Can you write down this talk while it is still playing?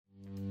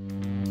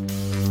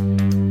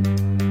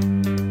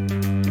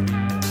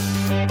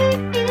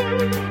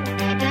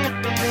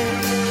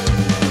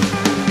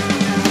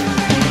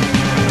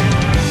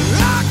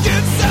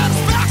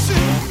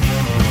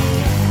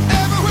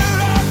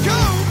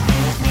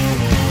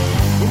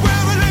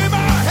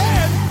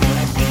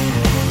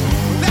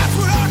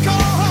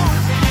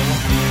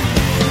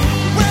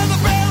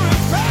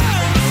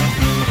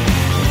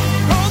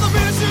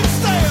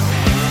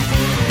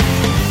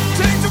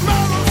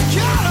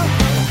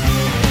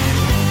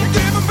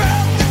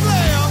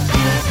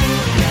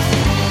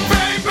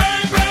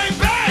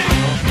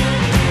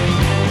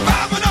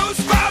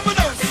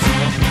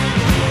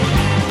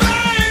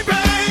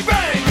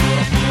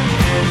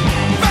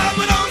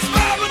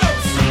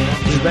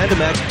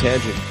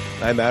Tangent.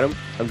 I'm Adam.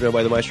 I'm joined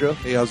by the Maestro.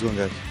 Hey, how's it going,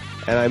 guys?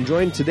 And I'm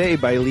joined today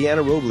by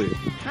Leeana Robley.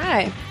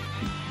 Hi.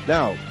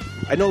 Now,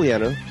 I know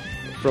Leeana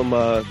from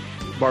a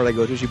bar I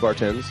go to. She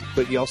bartends,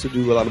 but you also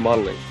do a lot of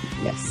modeling.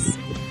 Yes.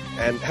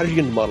 And how did you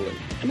get into modeling?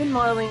 I've been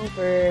modeling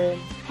for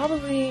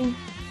probably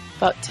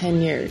about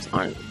 10 years,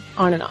 on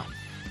and off.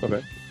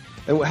 Okay.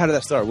 And how did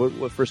that start?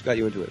 What first got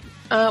you into it?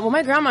 Well,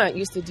 my grandma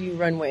used to do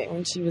runway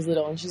when she was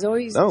little, and she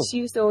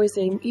used to always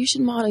say, "You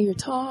should model. You're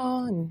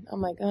tall." And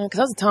I'm like, because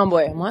I was a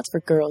tomboy. I'm like, that's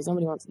for girls.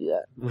 Nobody wants to do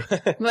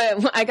that.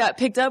 But I got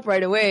picked up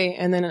right away,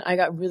 and then I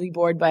got really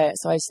bored by it,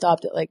 so I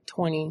stopped at like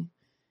 20.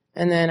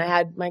 And then I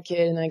had my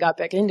kid, and then I got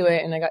back into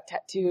it, and I got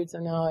tattooed, so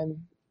now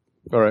I'm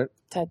all right.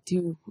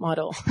 Tattoo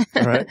model.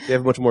 All right. You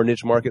have a much more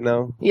niche market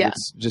now? Yeah.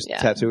 It's just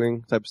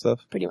tattooing type of stuff?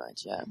 Pretty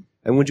much, yeah.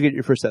 And when did you get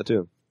your first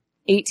tattoo?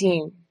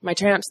 18. My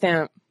tramp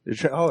stamp. That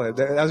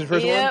was your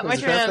first one? Yeah, my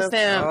tramp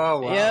stamp. Oh,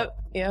 wow.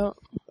 Yep.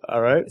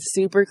 All right.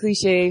 Super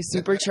cliche,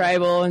 super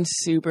tribal, and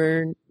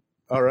super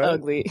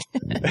ugly.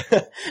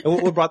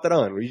 And what brought that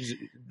on? Were you just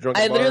drunk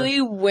at I the bar?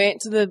 literally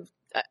went to the,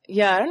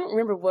 I don't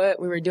remember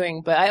what we were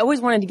doing, but I always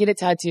wanted to get a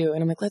tattoo.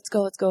 And I'm like, let's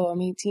go.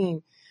 I'm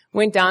 18.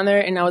 Went down there,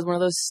 and I was one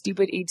of those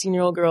stupid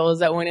 18-year-old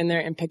girls that went in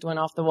there and picked one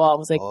off the wall. I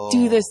was like,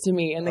 do this to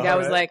me. And the guy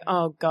was like,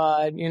 oh,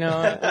 God,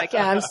 like,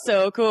 yeah, I'm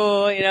so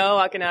cool,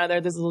 walking out of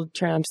there, this little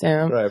tramp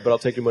stamp. Right, but I'll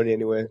take your money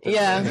anyway.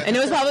 Yeah, and it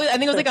was probably, I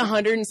think it was like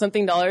 $100 and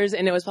something,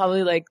 and it was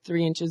probably like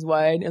 3 inches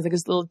wide. It was like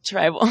this little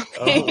tribal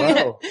thing.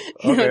 Oh,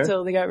 wow. Okay. It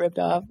totally got ripped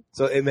off.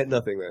 So it meant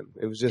nothing then?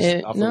 It was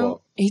just off the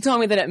wall? He told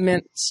me that it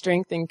meant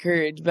strength and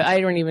courage, but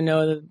I don't even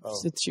know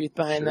the truth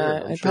behind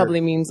that. It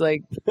probably means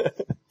like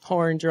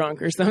whore and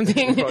drunk or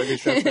something.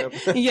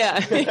 Yeah,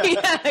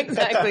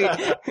 exactly.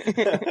 Nice.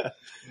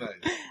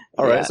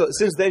 All right. Yeah. So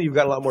since then, you've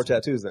got a lot more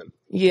tattoos then.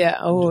 Yeah.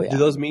 Oh, yeah. Do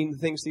those mean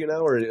things to you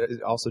now, or is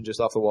it also just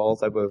off the wall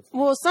type of?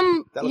 Well,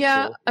 some,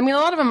 yeah. Cool. I mean, a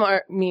lot of them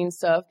mean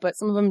stuff, but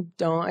some of them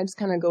don't. I just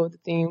kind of go with the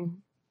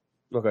theme.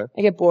 Okay.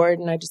 I get bored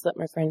and I just let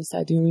my friends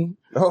tattoo me.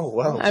 Oh,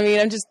 wow. I mean,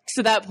 I'm just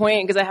to that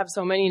point because I have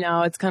so many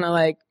now. It's kind of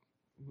like,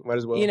 might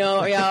as well.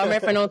 My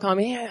friend will call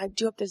me, hey, I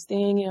drew up this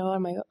thing,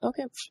 I'm like,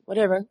 okay,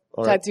 whatever.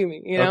 All tattoo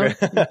me, Okay.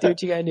 Do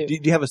what you gotta do. Do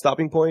you have a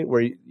stopping point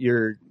where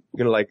you're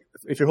going to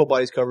if your whole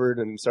body's covered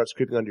and starts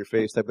creeping onto your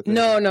face type of thing?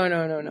 No. Up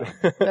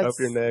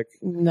your neck?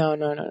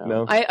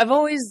 No. I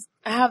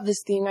have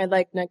this thing. I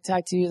like neck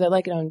tattoos. I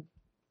like it on,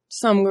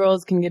 some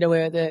girls can get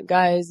away with it,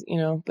 guys,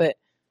 but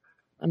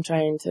I'm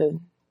trying to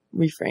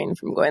refrain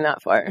from going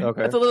that far.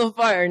 Okay. That's a little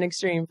far and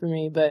extreme for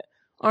me, but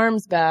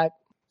arms, back,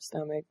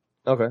 stomach.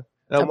 Okay.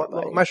 Now,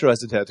 Maestro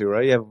has a tattoo,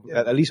 right? You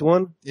have at least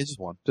one? Yeah, just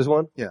one. Just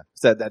one? Yeah.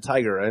 It's that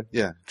tiger, right?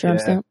 Yeah. Tramp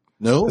stamp?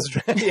 No. That's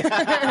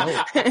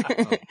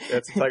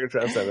a tiger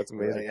tramp stamp. That's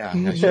amazing.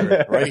 Yeah,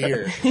 sure. Right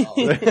here.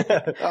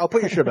 I'll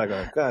put your shirt back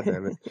on. God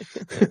damn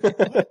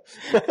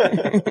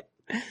it.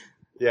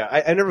 Yeah,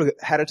 I never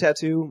had a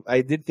tattoo.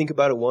 I did think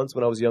about it once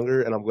when I was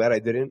younger, and I'm glad I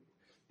didn't,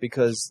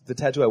 because the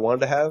tattoo I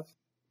wanted to have,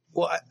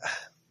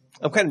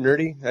 I'm kind of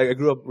nerdy. I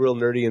grew up real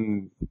nerdy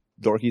and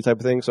dorky type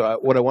of thing. So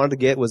what I wanted to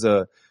get was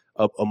a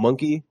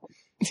monkey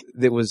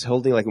that was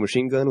holding like a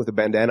machine gun with a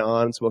bandana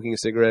on, smoking a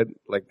cigarette,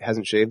 like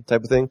hasn't shaved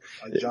type of thing.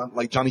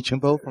 Like Johnny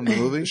Chimpo from the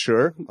movie?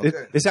 Sure.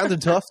 Okay. It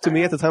sounded tough to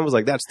me at the time. I was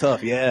like, that's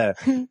tough. Yeah.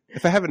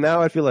 If I have it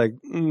now, I'd feel like,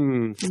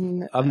 I'm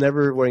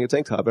never wearing a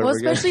tank top ever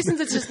again. Especially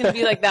since it's just going to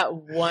be like that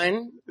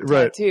one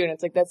tattoo. And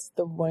it's like, that's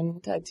the one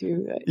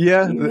tattoo that you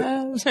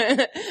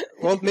have.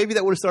 Well, maybe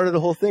that would have started a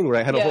whole thing where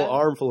I had a whole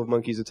arm full of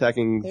monkeys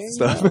attacking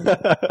stuff.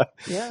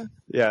 Yeah.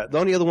 Yeah. The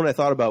only other one I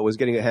thought about was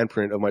getting a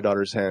handprint of my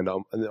daughter's hand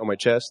on my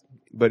chest.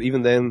 But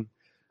even then,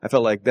 I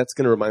felt like that's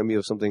going to remind me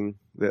of something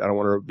that I don't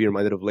want to be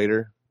reminded of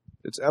later.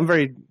 I'm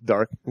very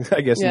dark,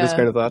 I guess, in this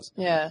kind of thoughts.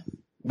 Yeah.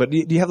 But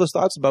do you have those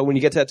thoughts about when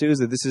you get tattoos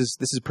that this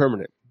is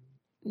permanent?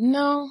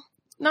 No,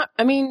 not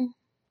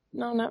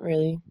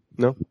really.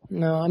 No?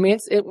 No. I mean,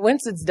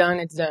 once it's done,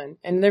 it's done.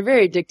 And they're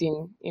very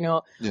addicting, Yeah.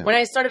 When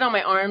I started on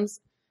my arms,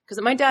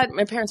 because my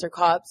parents are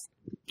cops.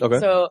 Okay.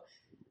 So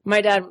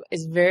my dad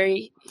is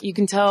you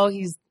can tell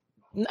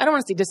I don't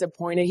want to say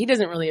disappointed. He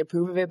doesn't really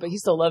approve of it, but he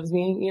still loves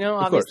me,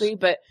 obviously.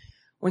 But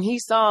when he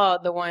saw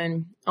the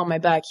one on my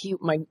back,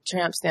 my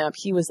tramp stamp,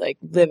 he was like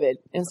livid.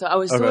 And so I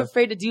was so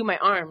afraid to do my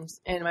arms.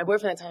 And my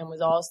boyfriend at the time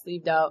was all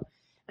sleeved out.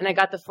 And I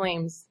got the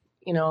flames,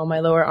 on my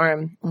lower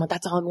arm. I'm like,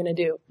 that's all I'm going to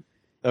do.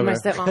 Okay. And my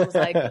stepmom was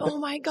like, oh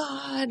my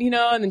God, and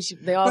then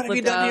they all flipped out. What have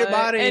you done to your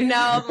body? And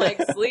now I'm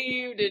like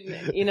sleeved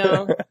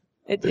and,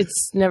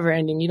 it's never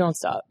ending. You don't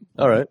stop.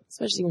 All right.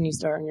 Especially when you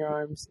start on your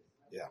arms.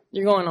 Yeah.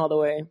 You're going all the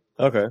way.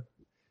 Okay.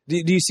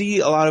 Do you see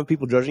a lot of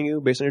people judging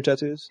you based on your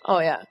tattoos? Oh,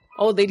 yeah.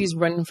 Old ladies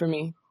running from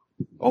me.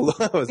 Oh,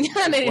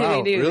 yeah, they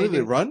do. Really?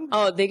 They run?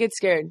 Oh, they get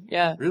scared.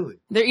 Yeah. Really?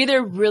 They're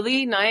either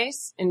really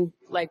nice and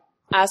like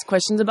ask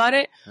questions about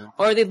it,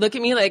 or they look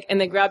at me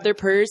and they grab their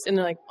purse and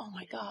they're like, oh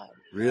my God.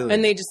 Really?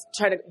 And they just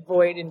try to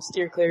avoid and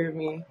steer clear of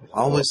me.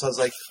 I was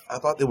like, I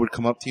thought they would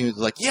come up to you and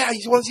be like, yeah,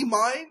 you want to see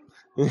mine?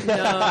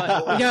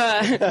 No.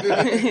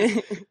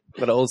 Yeah.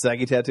 But old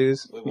saggy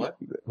tattoos? Wait, what?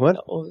 What?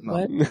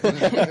 What?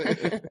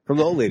 From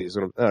the old ladies.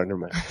 Oh, never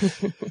mind.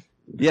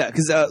 Yeah,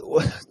 because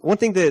one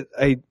thing that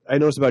I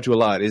noticed about you a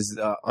lot is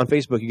on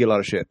Facebook you get a lot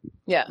of shit.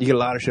 Yeah. You get a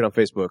lot of shit on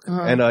Facebook.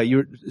 And you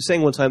were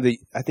saying one time that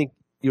I think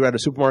you were at a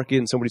supermarket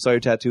and somebody saw your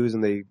tattoos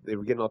and they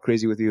were getting all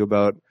crazy with you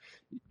about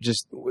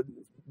just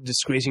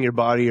disgracing your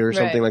body or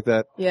something like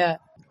that. Yeah.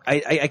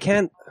 I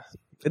can't.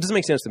 It doesn't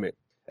make sense to me.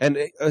 And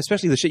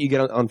especially the shit you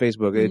get on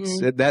Facebook,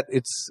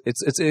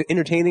 it's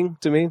entertaining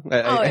to me.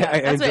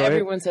 That's what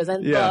everyone says. I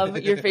love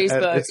your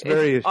Facebook. It's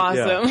very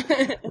awesome.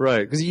 Yeah. Right,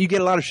 because you get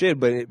a lot of shit,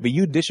 but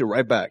you dish it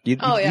right back. You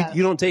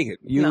don't take it.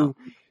 You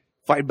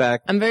fight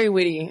back. I'm very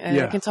witty, and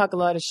I can talk a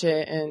lot of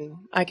shit, and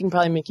I can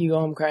probably make you go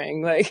home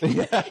crying. Like,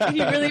 if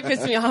you really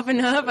piss me off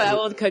enough, I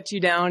will cut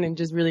you down and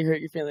just really hurt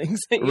your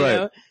feelings. You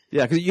know?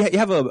 Yeah, because you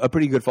have a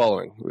pretty good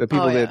following. The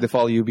people that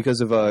follow you because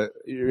of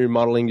your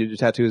modeling, your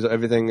tattoos,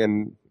 everything,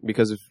 and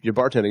because of your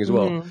bartending as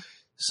well.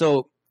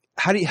 So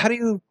how do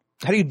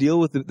you deal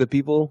with the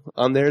people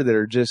on there that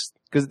are just,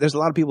 because there's a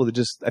lot of people that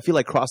just, I feel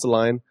like, cross the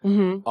line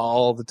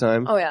all the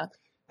time. Oh yeah.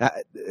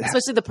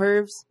 Especially the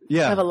pervs.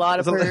 Yeah, I have a lot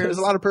of pervs. There's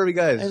a lot of pervy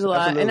guys. There's a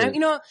lot, and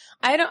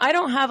I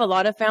don't have a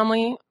lot of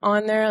family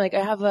on there. Like,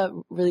 I have a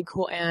really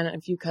cool aunt and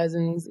a few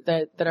cousins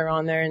that are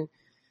on there, and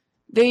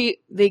they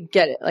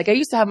get it. Like, I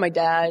used to have my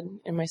dad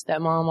and my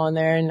stepmom on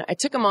there, and I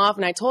took them off,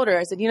 and I told her,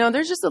 I said,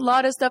 there's just a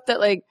lot of stuff that,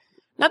 like,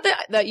 not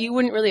that you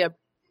wouldn't really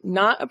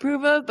not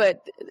approve of, but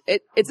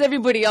it's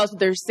everybody else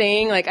what they're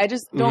saying. Like, I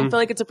just don't feel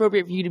like it's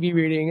appropriate for you to be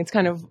reading. It's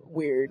kind of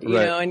weird, you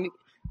know, and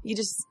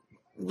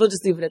we'll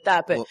just leave it at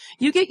that. But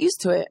you get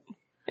used to it.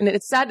 And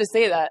it's sad to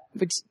say that,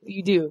 but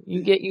you do.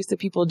 You get used to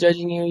people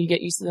judging you. You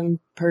get used to them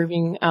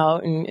perving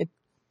out, and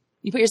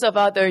you put yourself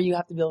out there. You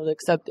have to be able to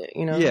accept it.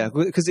 Yeah,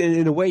 because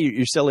in a way,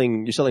 you're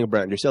selling a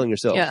brand. You're selling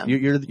yourself. Yeah.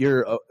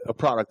 You're a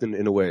product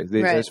in a way.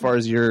 As far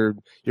as your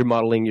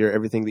modeling, your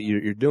everything that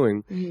you're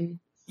doing,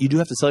 you do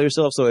have to sell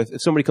yourself. So if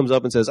somebody comes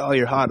up and says, "Oh,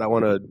 you're hot. I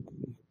want to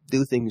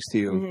do things to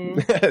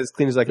you as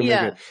clean as I can make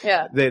it,"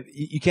 that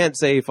you can't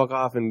say "fuck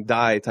off" and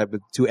die type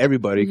of to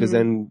everybody, because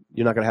then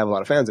you're not going to have a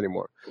lot of fans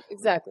anymore.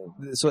 Exactly.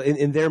 So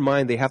in their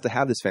mind, they have to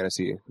have this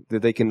fantasy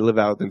that they can live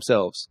out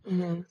themselves.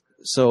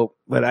 So,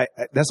 but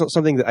that's not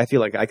something that I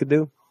feel like I could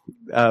do,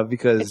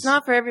 because it's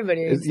not for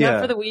everybody. It's not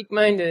for the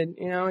weak-minded.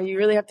 You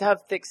really have to have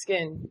thick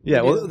skin.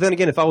 Yeah. Well, then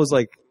again, if I was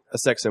like a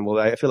sex symbol,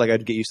 I feel like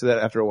I'd get used to that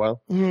after a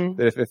while.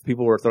 That if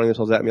people were throwing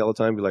themselves at me all the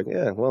time, I'd be like,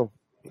 yeah, well,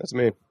 that's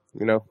me.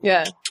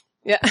 Yeah.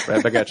 Yeah.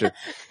 Right back at you.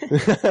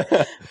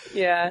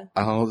 Yeah.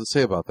 I don't know what to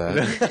say about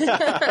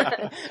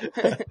that.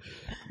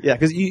 Yeah,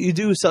 because you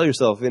do sell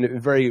yourself in a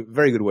very,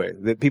 very good way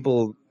that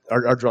people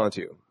are drawn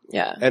to you.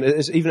 Yeah. And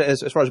even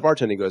as far as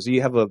bartending goes,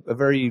 you have a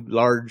very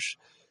large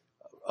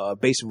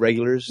base of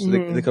regulars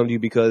that come to you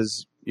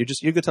because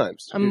you're good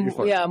times. You're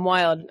fun. Yeah, I'm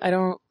wild. I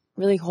don't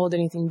really hold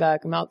anything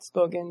back. I'm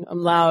outspoken. I'm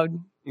loud.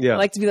 Yeah. I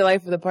like to be the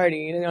life of the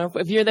party.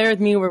 If you're there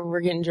with me,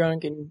 we're getting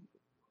drunk, and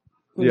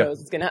who knows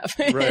what's going to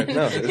happen. Right.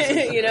 No,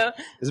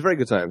 it's very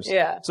good times.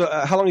 Yeah. So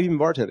how long have you been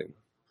bartending?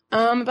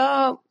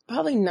 About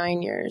probably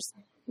 9 years.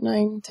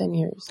 10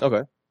 years.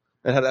 Okay.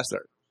 And how did that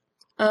start?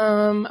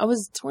 I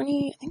was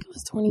 20, I think I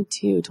was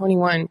 22,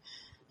 21.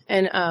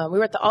 And we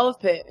were at the Olive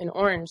Pit in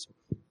Orange.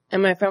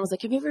 And my friend was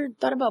like, "Have you ever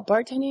thought about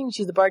bartending?"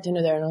 She's the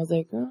bartender there. And I was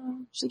like, "Oh."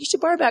 She's like, "You should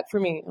bar back for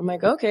me." I'm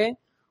like, "Okay."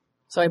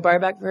 So I bar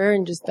back for her,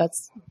 and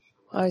that's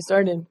how I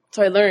started.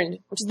 So I learned,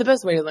 which is the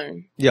best way to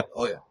learn. Yeah.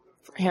 Oh, yeah.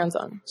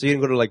 Hands-on. So you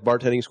didn't go to like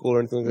bartending school or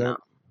anything like that?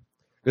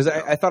 Because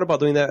I thought about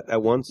doing that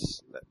at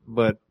once,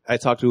 but I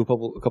talked to a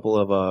couple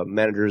of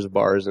managers of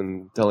bars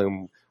and telling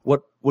them,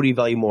 what do you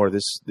value more,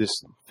 this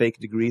fake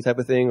degree type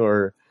of thing,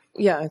 or?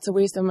 Yeah, it's a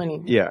waste of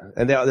money. Yeah,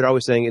 and they're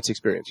always saying it's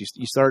experience.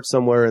 You start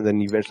somewhere and then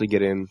you eventually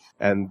get in,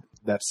 and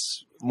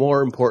that's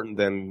more important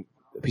than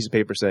a piece of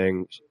paper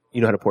saying you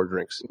know how to pour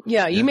drinks.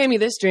 Yeah, you made me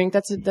this drink.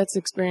 That's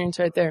experience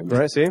right there.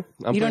 Right, see?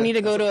 You don't need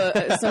to go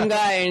to some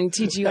guy and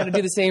teach you how to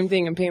do the same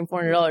thing and pay him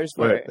 $400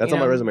 for it. That's on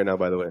my resume now,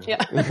 by the way.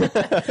 Yeah.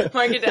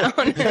 Mark it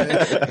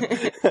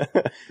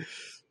down.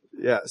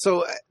 Yeah.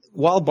 So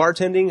while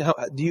bartending, how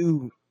do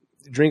you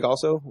drink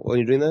also while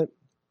you're doing that?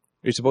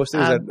 Are you supposed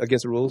to? Is that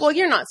against the rules? Well,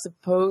 you're not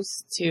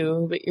supposed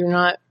to, but you're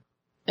not.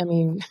 I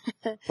mean,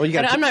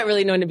 I'm not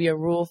really known to be a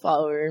rule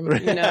follower,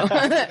 but you know,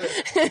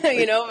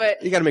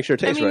 but you got to make sure it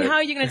tastes right. I mean, how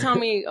are you going to tell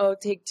me, "Oh,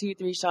 take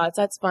 2-3 shots"?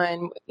 That's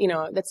fine.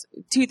 That's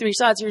 2-3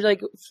 shots. You're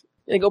like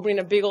opening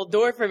a big old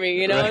door for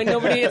me, And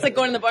nobody. It's like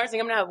going to the bar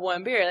saying, "I'm going to have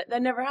one beer."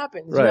 That never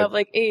happens. Right. You have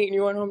like 8 and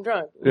you're going home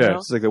drunk. Yeah,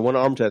 it's like a one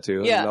arm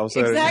tattoo. Yeah,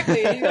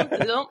 exactly.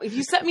 If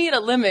you set me at a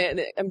limit,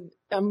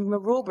 I'm a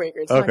rule breaker.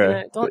 It's not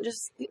gonna,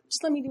 just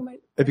let me do my.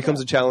 It becomes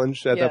a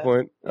challenge at that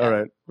point. Yeah. All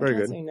right, very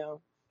good. Say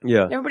no.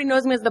 Yeah. Everybody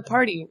knows me as the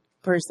party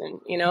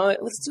person,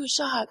 Let's do a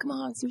shot. Come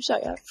on, let's do a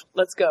shot. Yeah.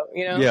 Let's go,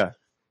 Yeah.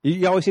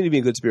 You always seem to be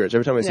in good spirits.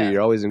 Every time I see you,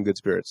 you're always in good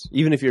spirits.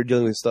 Even if you're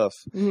dealing with stuff,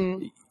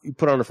 you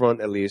put on the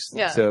front at least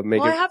to make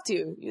it. I have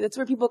to. That's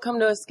where people come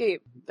to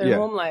escape their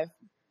home life,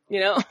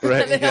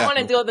 Right. They don't want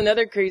to deal with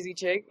another crazy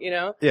chick,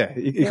 Yeah.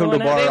 You come to a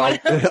bar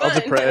all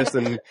depressed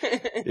and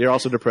you're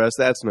also depressed.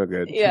 That's no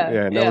good.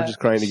 Yeah. Now we're just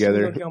crying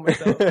together. I'm gonna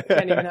kill myself.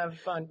 Can't even have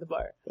fun at the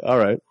bar. All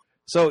right.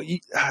 So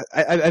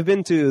I've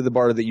been to the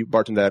bar that you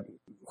bartended at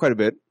quite a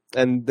bit,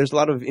 and there's a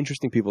lot of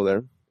interesting people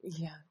there.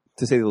 Yeah.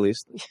 To say the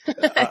least.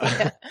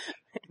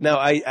 Now,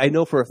 I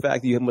know for a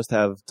fact that you must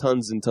have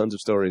tons and tons of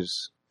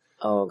stories.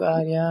 Oh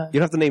God, yeah. You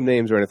don't have to name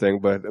names or anything,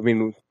 but I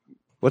mean,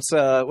 what's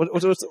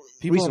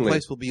people recently? in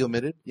place will be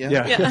omitted. Yeah.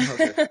 Yeah.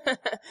 Okay.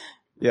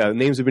 Yeah,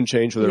 names have been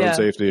changed for their own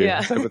safety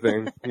type of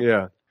thing.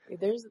 Yeah.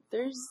 There's,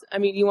 I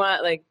mean, you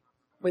want like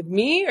with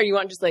me or you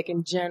want just like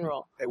in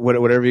general?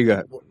 Whatever you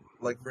got.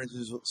 Like for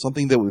instance,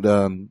 something that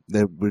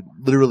would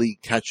literally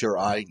catch your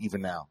eye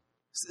even now.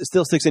 It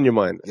still sticks in your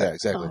mind. Yeah,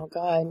 exactly. Oh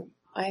God.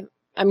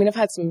 I mean, I've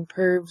had some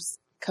pervs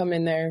come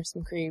in there,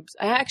 some creeps.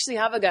 I actually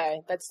have a guy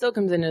that still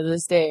comes in to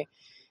this day,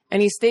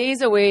 and he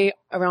stays away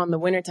around the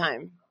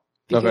wintertime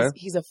because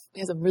he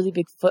has a really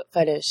big foot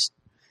fetish.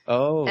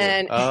 Oh,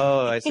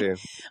 I see.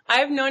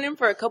 I've known him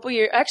for a couple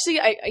years. Actually,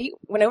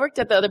 when I worked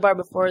at the other bar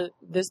before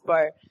this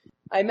bar,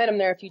 I met him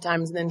there a few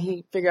times, and then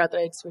he figured out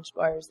that I'd switched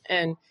bars.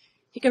 And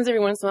he comes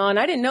every once in a while, and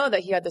I didn't know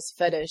that he had this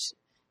fetish.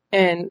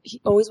 And he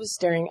always was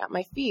staring at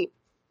my feet.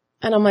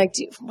 And I'm like,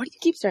 dude, why do you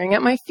keep staring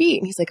at my feet?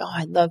 And he's like, oh,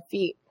 I love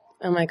feet.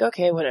 I'm like,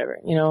 okay, whatever.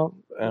 You know,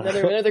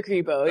 another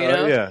creepo, you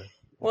know? Yeah.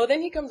 Well,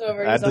 then he comes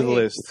over. Add to the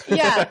list.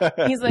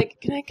 Yeah. He's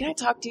like, can I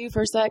talk to you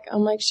for a sec?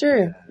 I'm like,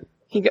 sure.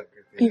 He goes,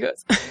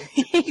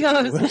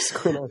 What's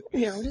going on?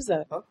 yeah, what is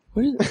that? Huh?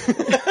 What is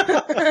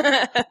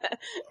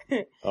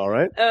it? All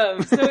right.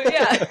 So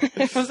yeah,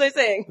 what was I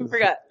saying? I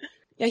forgot.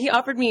 Yeah, he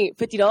offered me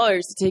 $50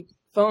 to take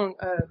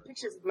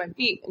pictures of my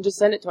feet and just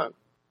send it to him,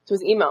 to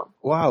his email.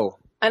 Wow.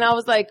 And I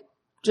was like,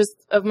 just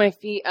of my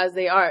feet as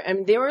they are. I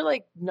mean, they were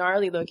like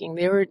gnarly looking.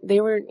 They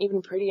were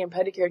even pretty and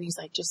pedicured. He's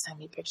like, just send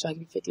me a picture. I'll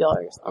give you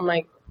 $50. I'm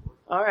like,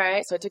 all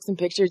right. So I took some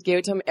pictures, gave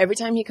it to him. Every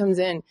time he comes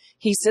in,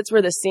 he sits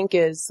where the sink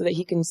is so that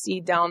he can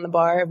see down the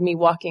bar of me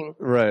walking.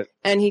 Right.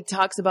 And he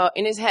talks about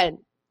in his head,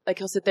 like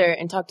he'll sit there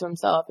and talk to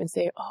himself and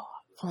say, oh,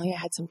 if only I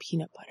had some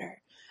peanut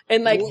butter.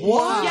 And like,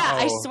 wow. Yeah,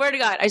 I swear to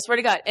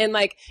God. And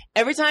like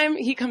every time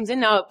he comes in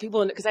now,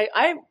 people, cause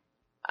I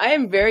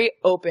am very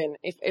open.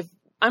 If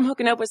I'm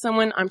hooking up with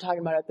someone, I'm talking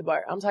about it at the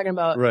bar. I'm talking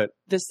about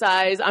the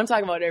size. I'm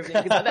talking about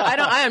everything.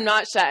 I am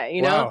not shy,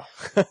 you know?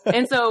 Wow.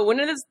 And so when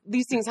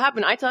these things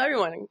happen, I tell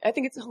everyone, I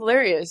think it's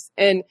hilarious.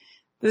 And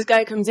this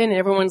guy comes in and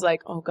everyone's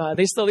like, oh God,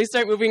 they slowly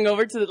start moving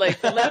over to the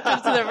left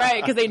and to the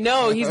right because they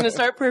know he's going to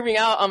start perving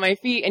out on my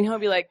feet. And he'll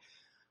be like,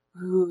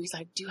 ooh, he's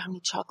like, do you have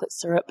any chocolate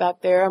syrup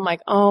back there? I'm like,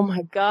 oh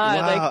my God.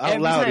 Wow, like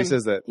out loud he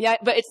says that. Yeah,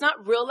 but it's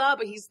not real loud,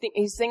 but he's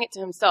saying it to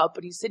himself,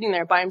 but he's sitting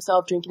there by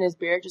himself drinking his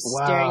beer, just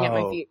staring at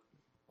my feet.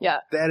 Yeah.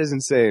 That is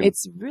insane.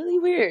 It's really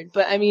weird.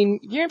 But I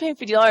mean, you're going to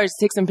pay $50 to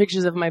take some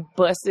pictures of my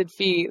busted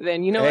feet,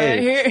 then you know what?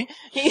 Here,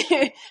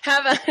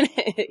 have at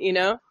it, you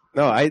know?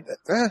 No, I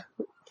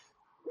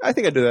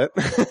think I'd do that.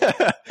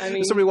 I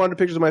mean, if somebody wanted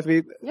pictures of my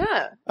feet.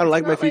 Yeah. I don't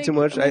like my feet too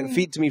much.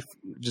 Feet to me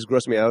just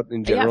gross me out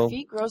in general. Yeah,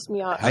 feet gross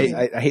me out.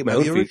 I hate my own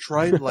feet. Have you ever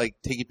tried like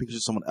taking pictures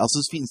of someone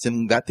else's feet and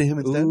sending that to him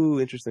instead?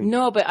 Ooh, interesting.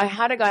 No, but I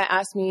had a guy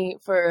ask me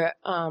for,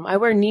 I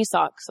wear knee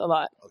socks a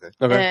lot.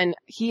 Okay. And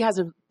he has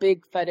a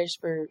big fetish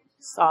for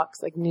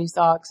socks, like knee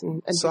socks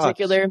in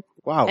particular.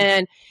 Wow.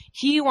 And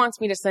he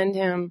wants me to send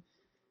him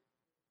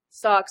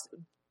socks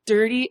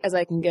dirty as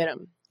I can get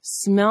them.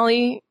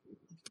 Smelly,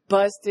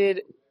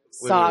 busted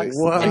socks.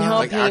 Wait. And he'll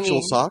like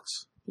actual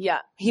socks? Yeah.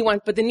 He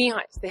wants, but the knee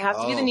highs. They have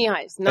to be the knee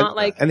highs. Not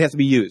and they have to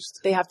be used.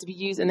 They have to be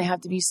used and they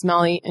have to be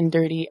smelly and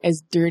dirty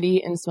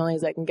and smelly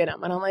as I can get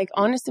them. And I'm like,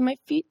 honestly, my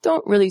feet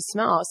don't really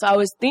smell. So I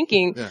was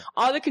thinking,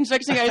 all the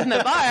construction guys in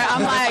the bar,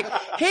 I'm like,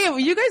 hey, will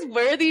you guys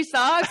wear these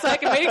socks so I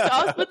can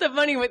I'll split the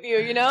money with you,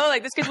 you know?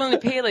 Like this kid's willing to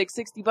pay like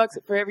 $60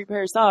 for every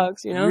pair of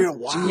socks, you know?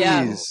 Wow.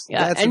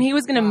 Yeah. And he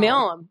was going to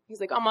mail them.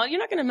 He's like, oh, you're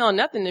not going to mail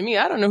nothing to me.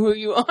 I don't know who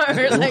you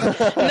are.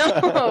 Like,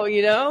 no,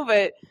 you know,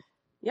 but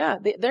yeah,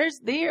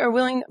 they are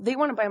willing, they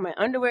want to buy my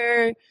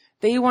underwear.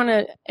 They want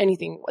to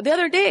anything. The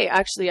other day,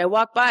 actually, I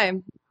walked by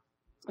and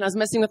I was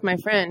messing with my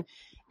friend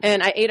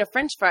and I ate a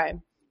French fry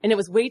and it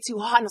was way too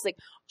hot. And I was like,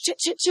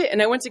 shit.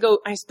 And I went to go,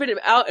 I spit it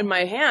out in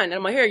my hand and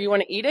I'm like, here, you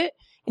want to eat it?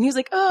 And he was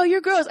like, oh,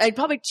 you're gross. I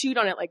probably chewed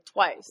on it like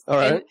twice. All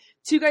right. And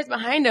two guys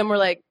behind him were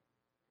like,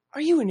 are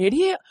you an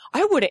idiot?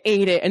 I would have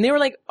ate it. And they were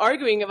like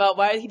arguing about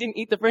why he didn't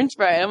eat the French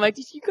fry. I'm like,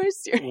 did you guys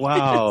serious?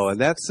 Wow,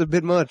 that's a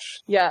bit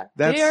much. Yeah.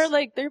 They're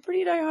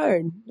pretty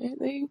diehard.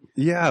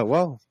 Yeah,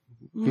 well,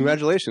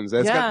 congratulations.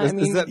 Does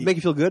that make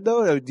you feel good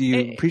though? Do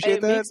you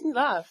appreciate that? It makes me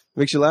laugh.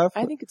 Makes you laugh?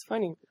 I think it's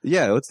funny.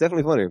 Yeah, it's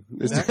definitely funny.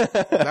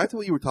 Back to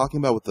what you were talking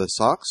about with the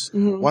socks.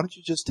 Mm-hmm. Why don't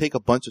you just take a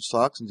bunch of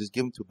socks and just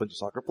give them to a bunch of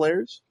soccer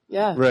players?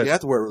 Yeah. Right. You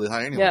have to wear it really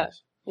high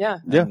anyways. Yeah.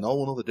 No one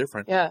will know the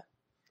difference. Yeah.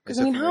 Because,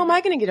 I mean, how am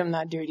I going to get them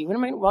that dirty? What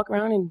am I going to walk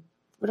around and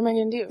what am I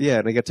going to do? Yeah,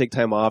 and I got to take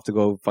time off to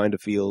go find a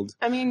field.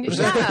 I mean, who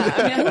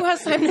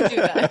has time to do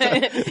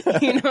that?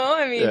 You know,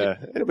 I mean. Yeah,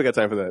 anybody got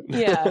time for that?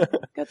 Yeah,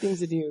 got things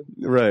to do.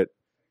 Right.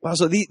 Wow,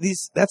 so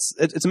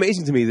it's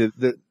amazing to me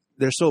that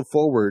they're so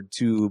forward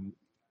to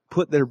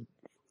put their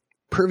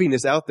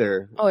perviness out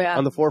there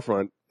on the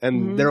forefront,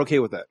 and they're okay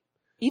with that.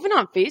 Even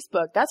on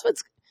Facebook,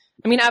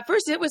 at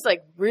first it was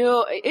like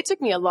it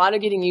took me a lot of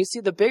getting used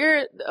to. The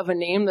bigger of a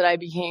name that I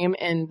became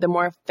and the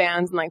more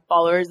fans and like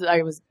followers that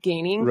I was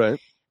gaining, right.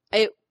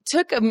 it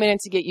took a minute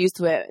to get used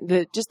to it.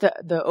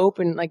 The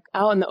open, like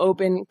out in the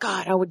open,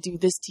 God, I would do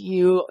this to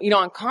you,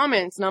 on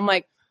comments. And I'm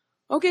like,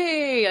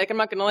 okay, like I'm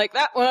not going to like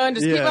that one.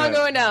 Just keep on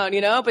going down,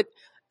 But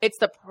it's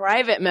the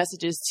private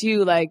messages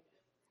too, like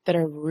that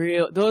are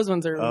real. Those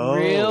ones are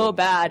real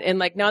bad. And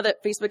like now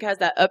that Facebook has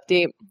that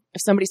update,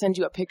 if somebody sends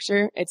you a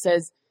picture, it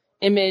says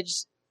image,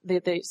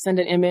 they send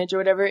an image or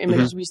whatever,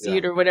 image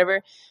receipt or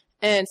whatever.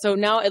 And so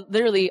now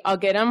I'll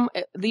get them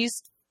at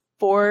least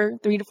 3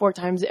 to 4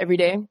 times every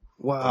day.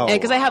 Wow. And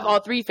because I have all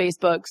 3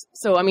 Facebooks.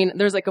 So, I mean,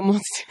 there's like a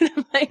multitude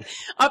of like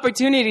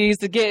opportunities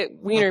to get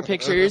wiener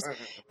pictures.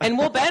 And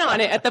we'll bet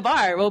on it at the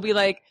bar. We'll be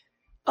like,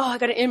 oh, I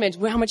got an image.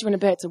 Well, how much you want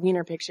to bet it's a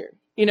wiener picture?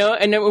 And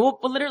then we'll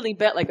literally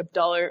bet like $1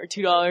 or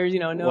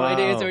 $2, no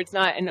idea. So it's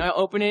not. And I'll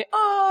open it.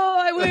 Oh,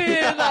 I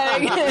win.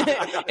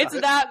 Like, it's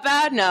that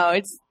bad now.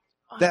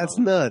 That's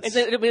nuts.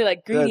 It'll be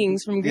like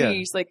greetings from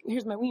Greece. Like,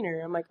 here's my wiener.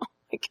 I'm like, oh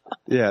my God.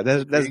 Yeah,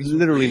 that's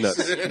literally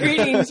nuts.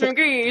 Greetings from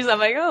Greece. I'm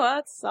like, oh,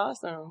 that's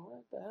awesome.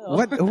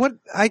 What the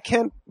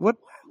hell?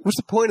 What's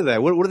the point of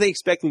that? What are they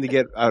expecting to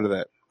get out of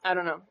that? I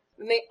don't know.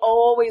 And they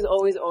always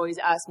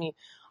ask me,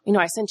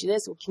 I sent you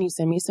this. Well, can you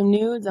send me some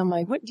nudes? I'm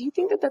like, what? Do you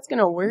think that's going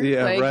to work?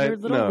 Yeah, like, right. Your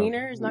little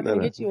wiener is not going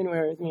to get you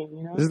anywhere with me,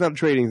 This is not a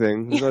trading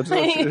thing. There's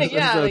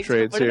no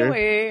trades put here. It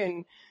away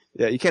and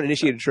yeah, you can't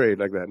initiate a trade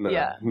like that. No.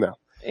 Yeah. No.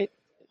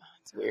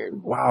 It's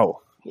weird. Wow.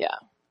 Yeah.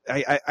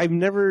 I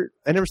never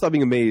stopped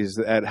being amazed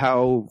at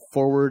how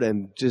forward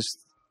and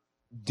just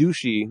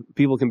douchey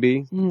people can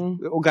be.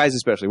 Mm-hmm. Well, guys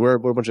especially. We're a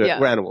bunch of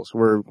we're animals.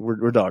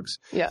 We're dogs.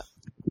 Yeah.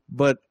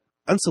 But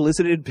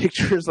unsolicited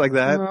pictures like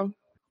that,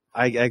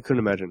 I couldn't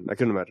imagine.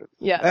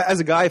 Yeah. As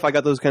a guy, if I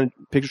got those kind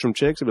of pictures from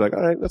chicks, I'd be like,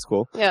 all right, that's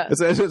cool. Yeah.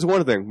 It's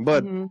one thing,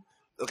 but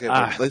okay.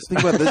 Let's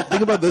think about this.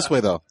 Think about it this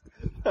way though.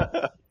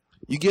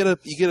 You get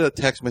a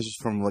text message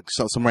from like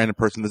some random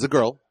person. There's a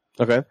girl.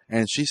 Okay.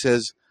 And she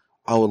says,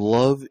 I would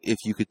love if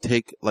you could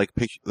take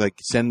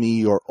send me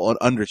your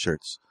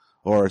undershirts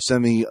or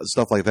send me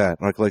stuff like that.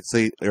 Like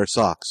say your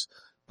socks.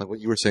 Like what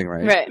you were saying,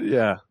 right? Right.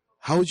 Yeah.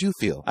 How would you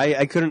feel?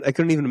 I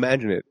couldn't even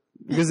imagine it.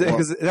 Because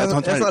that's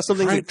not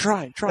something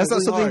try. That's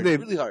not something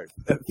really hard.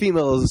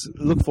 Females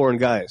look for in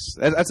guys.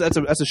 That's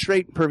a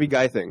straight pervy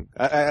guy thing.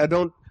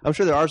 I'm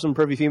sure there are some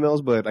pervy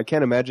females, but I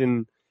can't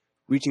imagine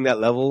reaching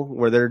that level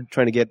where they're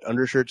trying to get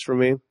undershirts from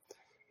me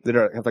that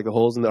have like the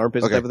holes in the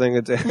armpits type of thing.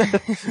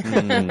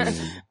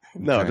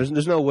 No,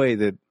 there's no way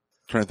that.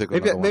 Trying to think.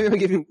 Maybe I'm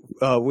giving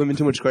women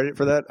too much credit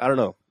for that. I don't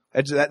know.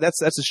 That's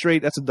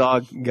a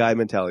dog guy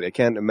mentality. I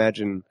can't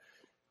imagine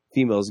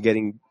females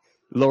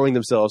lowering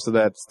themselves to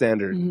that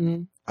standard.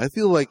 Mm-hmm. I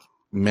feel like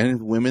men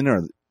and women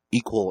are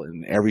equal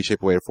in every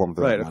shape, way, or form.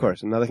 Right, of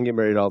course. And now they can get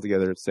married all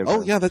together at the same time.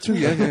 Oh, yeah, that's true.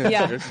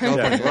 Yeah.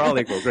 We're all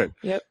equal. Great.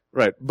 Yep.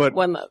 Right, but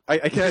one love.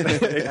 I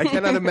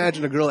cannot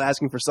imagine a girl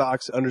asking for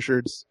socks,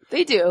 undershirts.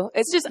 They do.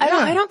 It's just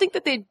I don't think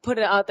that they put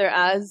it out there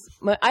as.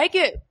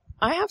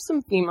 I have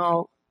some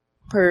female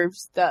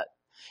pervs that.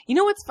 You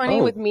know what's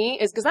funny with me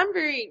is because I'm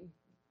very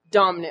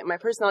dominant. My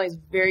personality is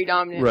very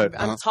dominant. Right.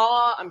 I'm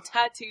tall. I'm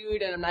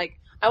tattooed, and I'm like.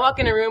 I walk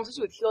in a room,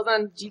 especially with heels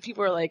on,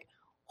 people are like,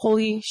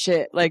 holy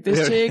shit. Like,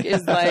 this chick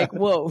is like,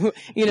 whoa.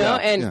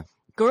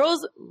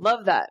 Girls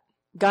love that.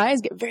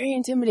 Guys get very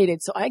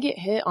intimidated. So I get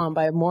hit on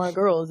by more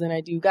girls than I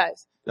do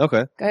guys.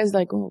 Okay. Guys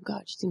like, oh,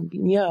 God, she's going to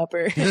beat me up.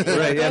 Or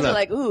right, girls are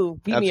like, ooh,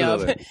 beat me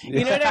up.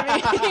 You know what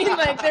I mean?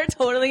 Like, they're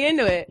totally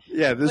into it.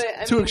 Yeah, there's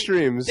two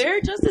extremes.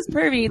 They're just as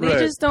pervy. They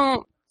just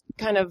don't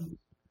kind of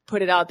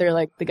put it out there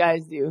like the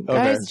guys do. Okay.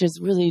 Guys just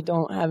really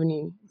don't have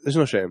any... There's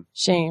no shame.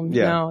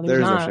 Yeah, no, there's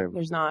not. No shame.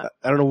 There's not.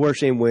 I don't know where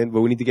shame went, but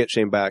we need to get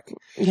shame back.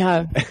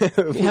 Yeah.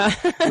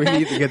 We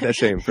need to get that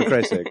shame, for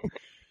Christ's sake.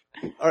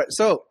 All right,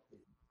 so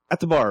at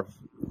the bar,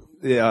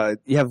 you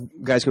have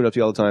guys coming up to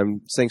you all the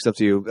time, saying stuff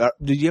to you.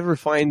 Did you ever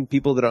find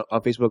people that on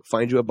Facebook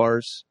find you at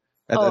bars?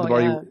 At the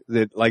bar,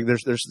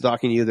 they're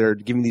stalking you, they're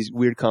giving these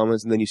weird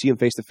comments, and then you see them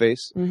face to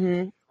face.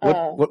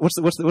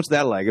 What's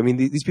that like? I mean,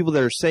 these people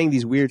that are saying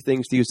these weird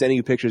things to you, sending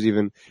you pictures,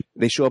 even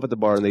they show up at the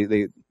bar and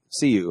they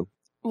see you.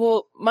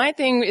 Well, my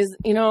thing is,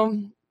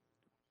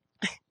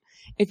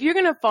 if you're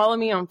going to follow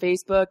me on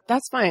Facebook,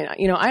 that's fine.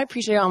 I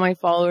appreciate all my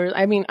followers.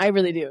 I mean, I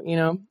really do,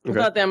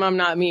 Without them, I'm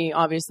not me,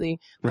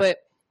 obviously. But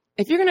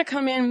if you're going to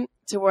come in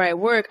to where I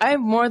work, I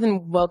more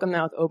than welcome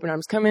that with open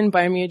arms. Come in,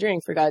 buy me a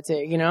drink, for God's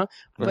sake,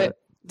 But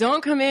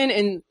don't come in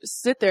and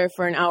sit there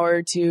for an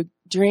hour to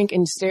drink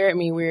and stare at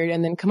me weird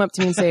and then come up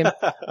to me and say,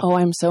 oh,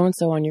 I'm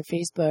so-and-so on your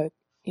Facebook.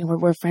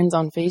 We're friends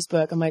on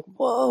Facebook. I'm like,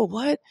 whoa,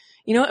 what?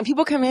 And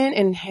people come in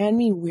and hand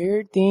me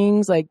weird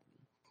things like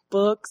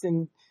books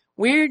and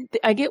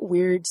I get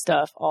weird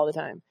stuff all the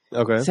time.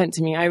 Okay. Sent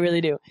to me. I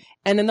really do.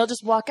 And then they'll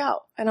just walk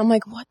out. And I'm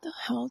like, what the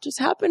hell just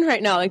happened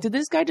right now? Like, did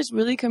this guy just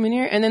really come in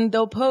here? And then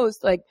they'll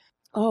post like,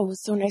 oh, it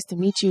was so nice to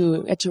meet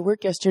you at your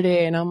work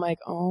yesterday. And I'm like,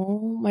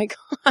 oh my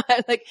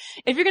God. Like,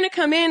 if you're going to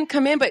come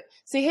in, but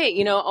say,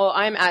 hey, oh,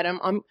 I'm Adam.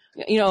 I'm,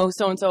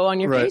 so-and-so on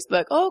your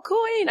Facebook. Oh,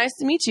 cool. Hey, nice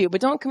to meet you.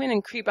 But don't come in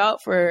and creep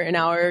out for an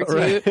hour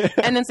or two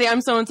and then say,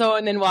 I'm so-and-so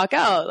and then walk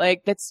out.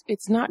 Like,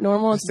 it's not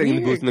normal. It's sitting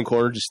in the booth in the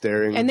corner just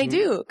staring. And they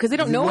do, because they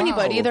don't know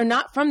anybody. They're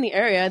not from the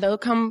area. They'll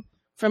come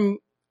from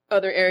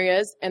other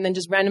areas and then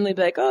just randomly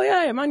be like, oh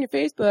yeah, I'm on your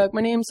Facebook.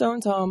 My name's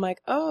so-and-so. I'm like,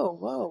 oh,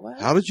 whoa,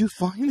 what? How did you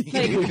find me?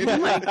 Like, oh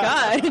my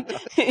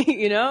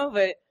God.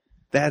 But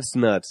that's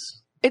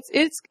nuts. It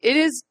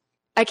is.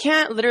 I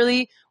can't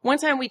literally. One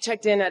time we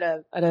checked in at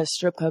a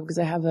strip club because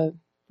I have a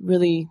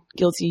really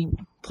guilty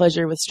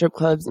pleasure with strip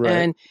clubs. Right.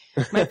 And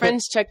my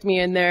friends checked me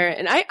in there,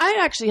 and I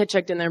actually had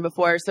checked in there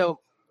before. So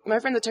my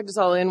friends had checked us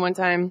all in one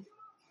time,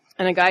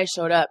 and a guy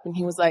showed up, and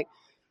he was like,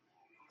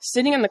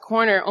 sitting in the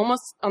corner,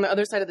 almost on the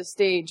other side of the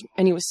stage,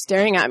 and he was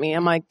staring at me.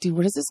 I'm like, dude,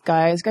 what is this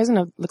guy? This guy's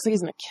looks like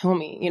he's gonna kill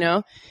me,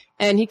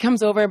 And he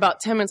comes over about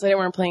 10 minutes later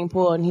when we're playing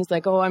pool, and he's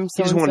like, oh, I'm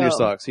so-and-so.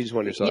 He just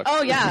wanted your socks.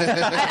 Oh,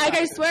 yeah.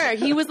 I swear.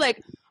 He was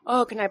like,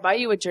 oh, can I buy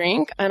you a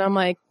drink? And I'm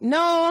like,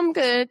 no, I'm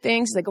good,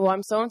 thanks. He's like, oh,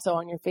 I'm so-and-so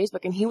on your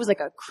Facebook. And he was like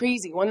a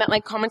crazy one that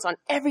like comments on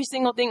every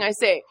single thing I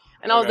say.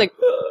 And I was like,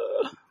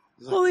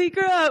 holy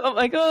crap. I'm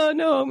like, oh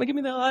no, I'm like, get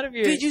me the hell out of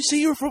here. Did you say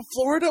you're from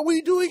Florida? What are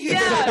you doing here?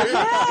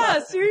 Yeah,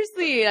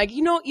 seriously. Like,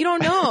 you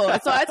don't know.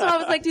 So that's why I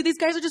was like, dude, these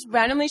guys are just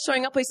randomly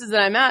showing up places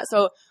that I'm at.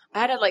 So I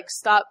had to like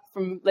stop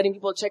from letting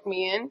people check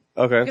me in.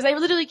 Okay. Because I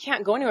literally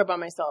can't go anywhere by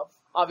myself,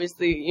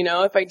 obviously.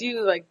 If I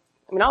do, like,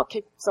 I'll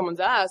kick someone's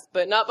ass,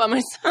 but not by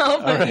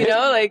myself. But,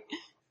 right.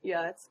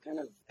 Yeah, it's kind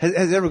of.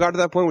 Has it ever got to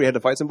that point where you had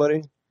to fight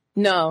somebody?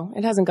 No,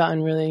 it hasn't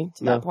gotten really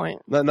to that point.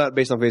 Not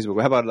based on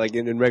Facebook. How about like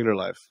in regular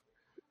life?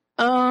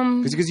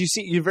 Because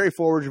you're very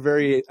forward, you're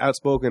very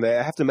outspoken.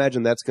 I have to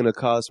imagine that's going to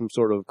cause some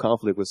sort of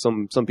conflict with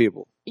some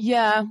people.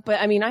 Yeah, but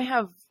I mean, I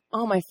have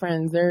all my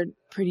friends. They're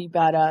pretty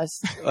badass.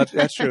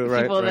 That's true,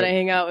 right? People that I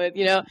hang out with,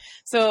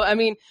 So I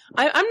mean,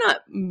 I'm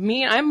not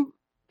mean.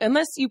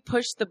 Unless you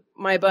push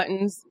my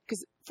buttons,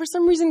 because for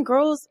some reason,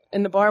 girls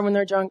in the bar when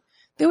they're drunk,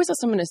 they always have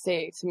something to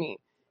say to me.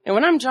 And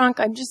when I'm drunk,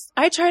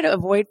 I try to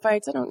avoid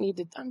fights. I don't need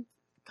to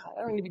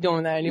be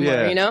doing that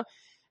anymore,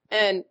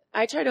 And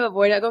I try to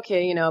avoid it. I go,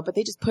 okay, but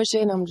they just push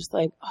it, and I'm just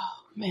like, oh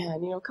man,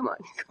 come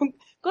on,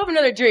 go have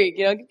another drink,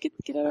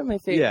 get out of my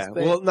face. Yeah,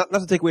 but, well, not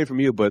to take away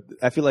from you, but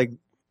I feel like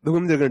the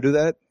women that are going to do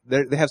that,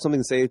 they have something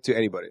to say to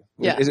anybody.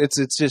 Yeah,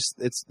 it's just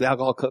the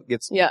alcohol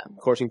gets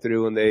coursing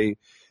through, and they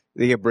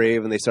get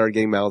brave, and they start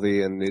getting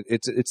mouthy, and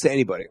it's to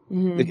anybody.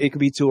 Mm-hmm. It could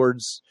be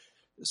towards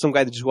some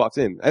guy that just walked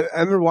in. I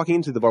remember walking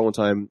into the bar one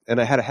time,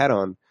 and I had a hat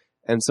on,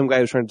 and some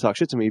guy was trying to talk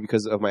shit to me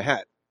because of my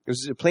hat. It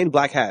was a plain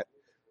black hat.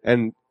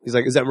 And he's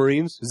like, is that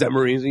Marines? Is that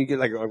Marines? And you get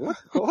like, what?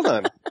 Hold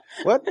on.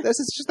 What?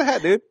 It's just a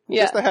hat, dude.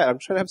 Yeah. Just a hat. I'm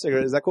trying to have a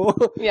cigarette. Is that cool?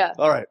 Yeah.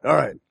 All right.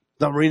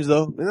 Not Marines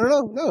though?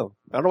 No.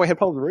 I don't know why I had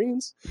problems with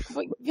Marines.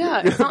 But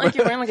yeah, it's not like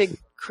you're wearing like a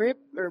Crip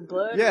or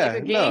Blood or like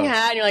a gang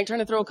hat and you're like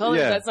trying to throw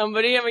colors at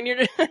somebody. I mean,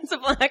 it's a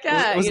black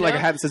hat. It wasn't like a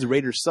hat that says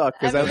Raiders suck,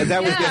 because that would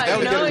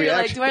get a reaction.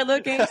 Like, do I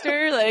look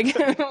gangster? Like,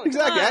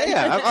 exactly.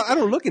 Yeah. I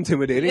don't look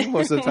intimidating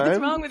most of the time. What's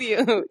wrong with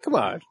you? Come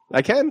on.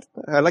 I can.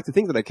 I like to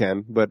think that I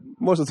can, but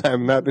most of the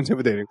time I'm not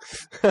intimidating.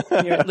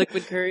 You're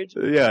liquid courage.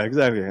 Yeah,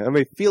 exactly. I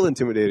may feel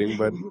intimidating,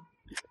 but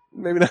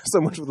maybe not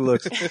so much with the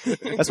looks.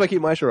 That's why I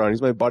keep Maestro on.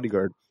 He's my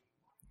bodyguard.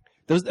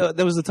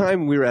 There was a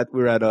time we were at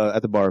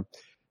the bar,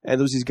 and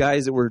there was these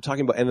guys that were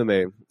talking about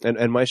MMA,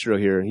 and Maestro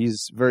here,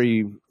 he's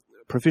very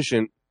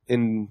proficient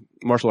in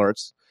martial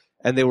arts,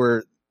 and they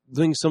were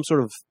doing some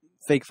sort of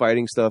fake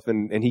fighting stuff,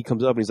 and he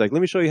comes up and he's like,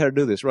 let me show you how to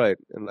do this, right?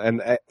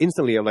 And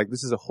instantly I'm like,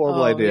 this is a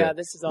horrible idea. Yeah,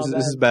 this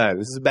is bad.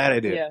 This is a bad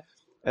idea. Yeah.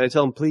 And I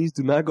tell him, please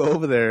do not go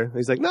over there. And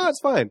he's like, no,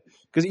 it's fine.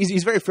 Because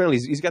he's very friendly.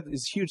 He's got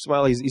this huge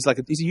smile. He's a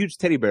huge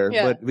teddy bear,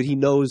 but he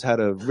knows how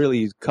to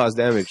really cause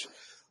damage.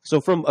 So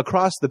from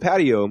across the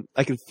patio,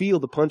 I could feel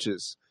the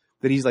punches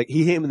that he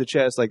hit him in the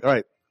chest, like, all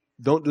right,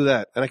 don't do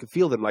that. And I could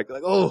feel them like,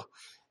 oh,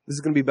 this is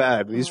going to be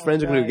bad. These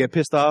friends are going to get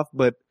pissed off,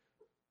 but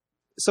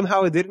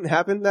somehow it didn't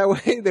happen that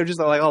way. They're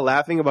just like all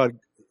laughing about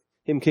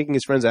him kicking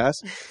his friend's ass.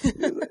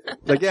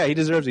 Like, yeah, he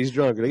deserves it. He's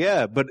drunk. Like,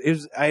 yeah, but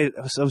I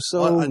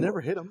never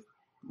hit him.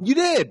 You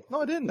did.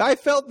 No, I didn't. I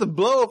felt the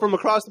blow from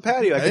across the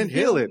patio. I could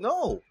feel it.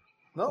 No.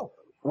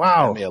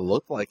 Wow. I mean, it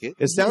looked like it.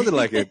 It sounded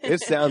like it.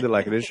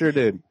 It sure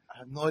did.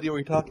 I have no idea what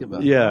you're talking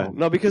about. Yeah.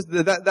 No, because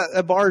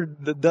that bar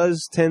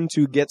does tend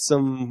to get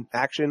some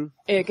action.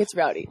 It gets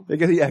rowdy. It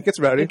gets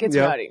rowdy. It gets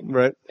rowdy.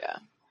 Right. Yeah.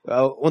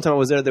 One time I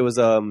was there was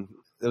some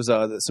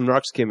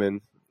narcs came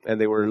in, and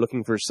they were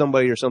looking for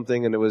somebody or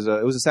something, and it was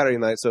a Saturday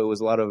night, so it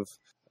was a lot of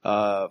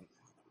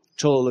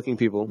cholo-looking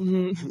people.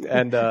 Mm-hmm.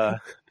 And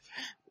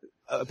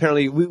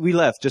apparently we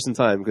left just in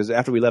time, because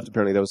after we left,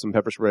 apparently there was some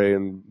pepper spray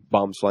and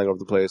bombs flying over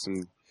the place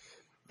and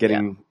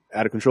getting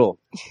out of control.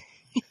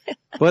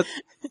 But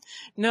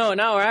no,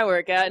 not where I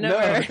work at.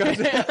 Never.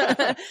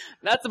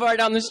 That's the bar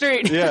down the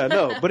street. Yeah,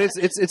 no, but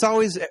it's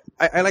always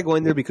I like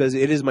going there because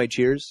it is my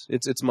cheers.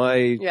 It's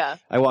my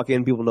I walk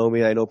in, people know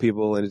me, I know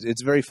people, and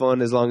it's very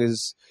fun as long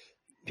as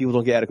people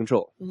don't get out of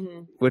control,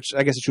 which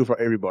I guess is true for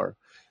every bar.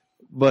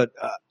 But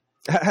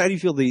how do you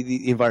feel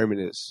the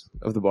environment is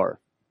of the bar?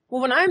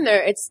 Well, when I'm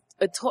there, it's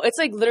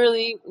like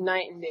literally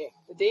night and day.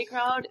 The day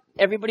crowd,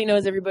 everybody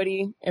knows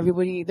everybody.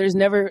 There's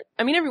never,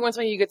 I mean, every once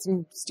in a while you get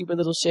some stupid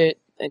little shit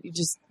and you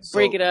just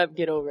break it up,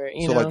 get over it.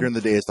 You know? Like during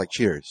the day, it's like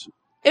cheers.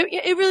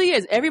 It really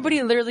is.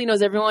 Everybody literally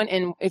knows everyone.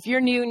 And if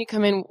you're new and you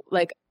come in,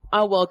 like,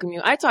 I'll welcome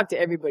you. I talk to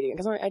everybody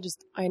because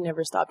I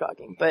never stop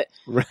talking. But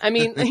I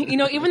mean, you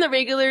know, even the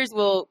regulars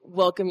will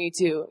welcome you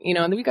too. You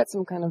know, and we got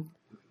some kind of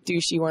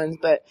douchey ones,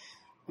 but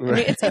I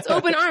mean, it's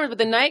open arms. But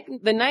the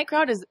night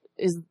crowd is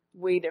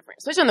way different,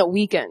 especially on the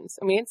weekends.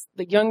 I mean, it's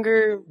the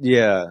younger.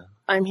 Yeah.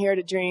 I'm here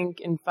to drink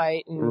and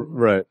fight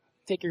and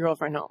take your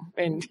girlfriend home,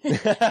 and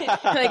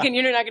like, and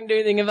you're not going to do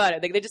anything about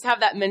it. Like, they just have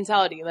that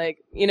mentality, like,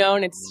 you know,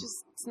 and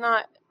it's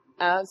not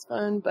as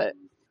fun, but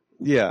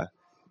yeah.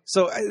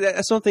 So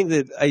that's something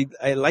that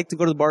I like to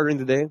go to the bar during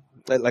the day.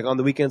 Like on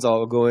the weekends,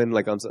 I'll go in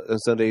like on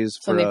Sundays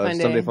for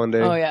Sunday Fun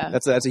Day. Oh yeah,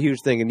 that's a huge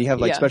thing. And you have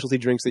like specialty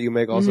drinks that you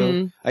make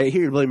also. I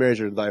hear your Bloody Marys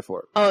are to die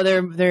for. Oh,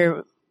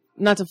 they're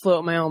not to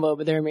float my elbow,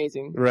 but they're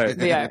amazing. Right,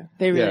 they are.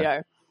 They really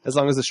are. As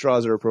long as the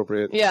straws are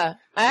appropriate. Yeah,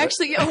 I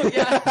actually. Oh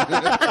yeah,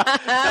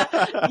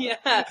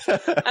 yeah.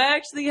 I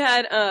actually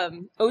had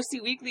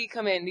OC Weekly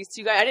come in. These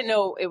two guys. I didn't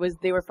know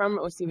they were from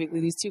OC Weekly.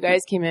 These two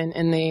guys came in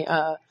and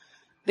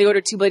they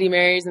ordered 2 Bloody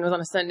Marys and it was on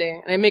a Sunday.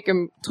 And I make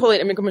them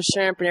a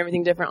shrimp and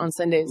everything different on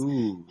Sundays.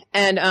 Ooh.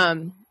 And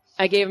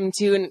I gave them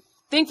 2, and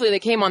thankfully they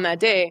came on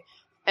that day.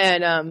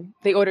 And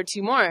they ordered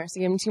 2 more. So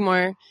I gave them 2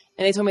 more.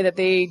 And they told me that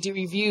they do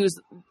reviews.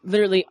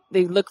 Literally,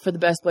 they look for the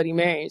best Bloody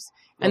Marys.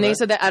 And they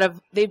said that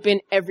they've been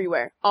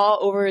everywhere. All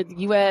over the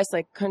U.S.,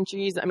 like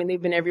countries. I mean,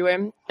 they've been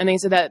everywhere. And they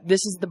said that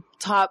this is the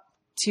top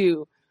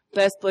 2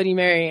 best Bloody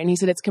Mary. And he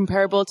said it's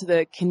comparable to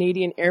the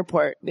Canadian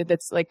airport.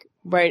 That's like,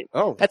 right.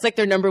 Oh. That's like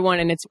their number 1,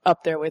 and it's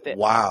up there with it.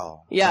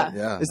 Wow. Yeah.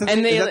 Yeah. Is that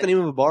the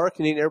name of a bar,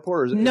 Canadian Airport?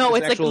 Or is no,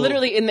 it's like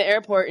literally in the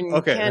airport in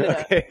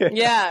Canada. Okay.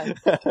 Yeah.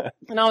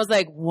 And I was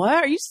like,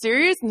 what? Are you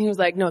serious? And he was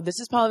like, no, this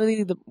is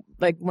probably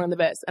one of the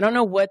best. I don't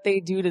know what they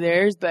do to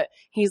theirs, but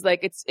he's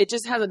like, it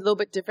just has a little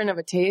bit different of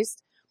a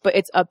taste, but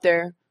it's up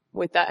there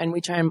with that, and we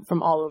try them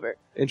from all over.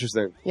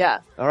 Interesting.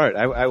 Yeah. All right.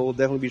 I will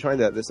definitely be trying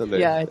that this Sunday.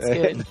 Yeah, it's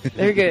good.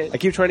 They're good. I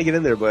keep trying to get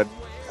in there, but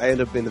I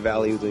end up in the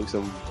valley doing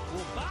some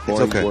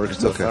boring work.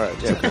 It's okay. All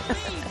right. Yeah.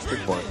 It's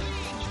pretty boring.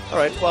 All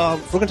right. Well,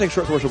 we're going to take a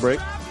short commercial break,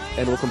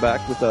 and we'll come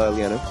back with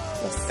Leeana,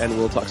 and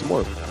we'll talk some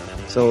more.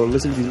 So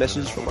listen to these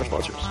messages from our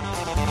sponsors.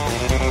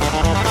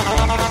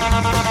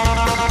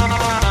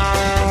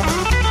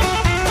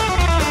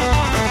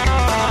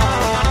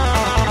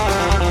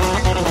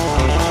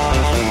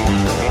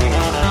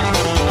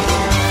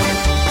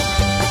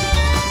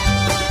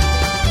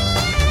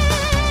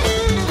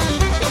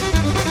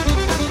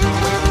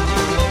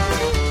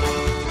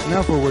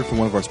 Now for a word from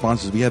one of our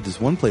sponsors. We have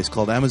this one place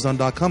called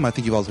Amazon.com. I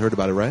think you've all heard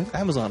about it, right?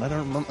 Amazon.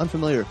 I'm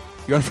unfamiliar.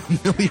 You're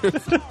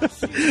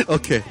unfamiliar?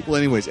 Okay. Well,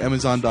 anyways,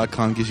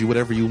 Amazon.com gives you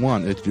whatever you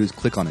want. All you have to do is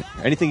click on it.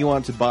 Anything you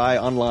want to buy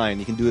online,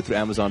 you can do it through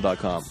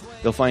Amazon.com.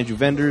 They'll find you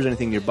vendors,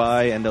 anything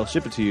nearby, and they'll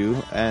ship it to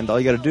you. And all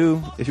you got to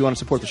do, if you want to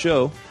support the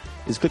show,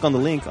 is click on the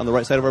link on the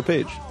right side of our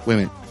page. Wait a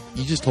minute.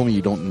 You just told me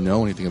you don't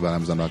know anything about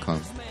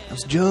Amazon.com.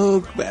 That's a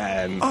joke,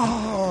 man.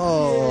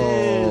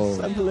 Oh.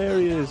 Yes, I'm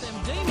hilarious.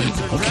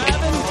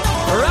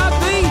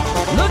 Rugby,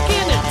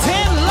 looking at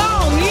 10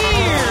 long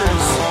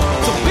years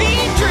to be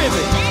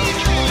driven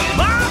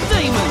by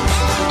demons.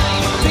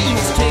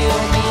 Demons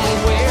tell me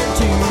where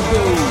to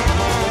go.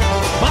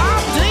 By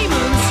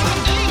demons,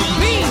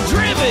 be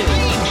driven.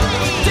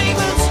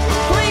 Demons,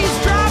 please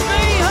drive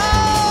me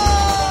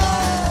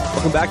home.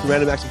 Welcome back to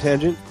Random Acts of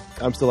Tangent.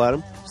 I'm still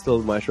Adam, still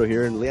the maestro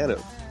here, and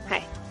Leeana.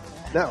 Hi.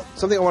 Now,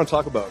 something I want to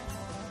talk about.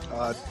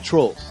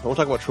 Trolls. I want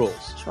to talk about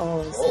trolls.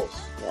 Trolls.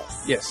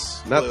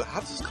 Yes. Not, how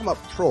does this come up?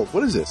 Trolls.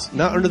 What is this?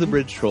 Not under the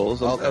bridge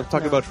trolls. I'm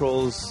talking about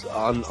trolls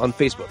on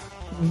Facebook,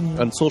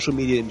 on social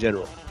media in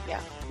general. Yeah.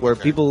 Where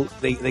people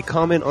they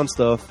comment on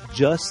stuff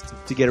just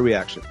to get a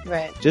reaction.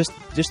 Right. Just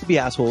to be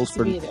assholes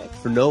for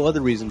no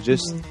other reason,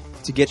 just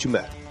to get you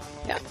mad.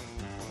 Yeah.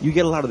 You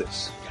get a lot of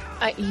this.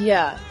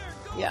 Yeah.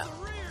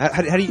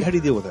 How do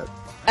you deal with that?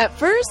 At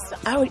first,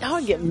 I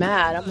would get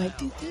mad. I'm like,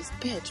 dude, this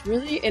bitch,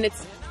 really? And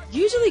it's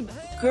usually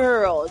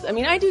girls. I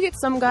mean, I do get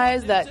some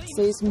guys that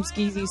say some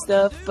skeezy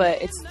stuff,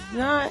 but it's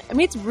not. I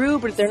mean, it's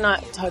rude, but they're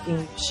not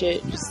talking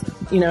shit. Just,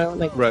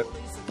 like. Right.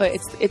 But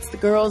it's the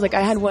girls. Like,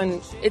 I had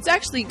one. It's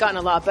actually gotten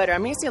a lot better. I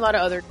mean, I see a lot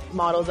of other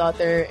models out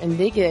there, and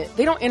they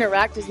don't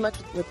interact as much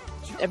with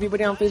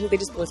everybody on Facebook. They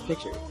just post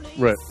pictures.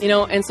 Right.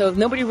 And so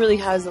nobody really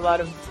has a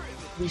lot of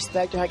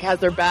respect or like has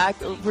their back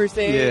per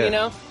se.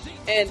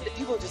 And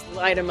people just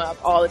light them up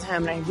all the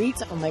time. And I read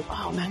something, I'm like,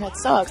 oh man, that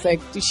sucks. Like,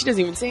 dude, she doesn't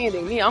even say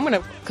anything to me. I'm going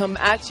to come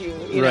at you,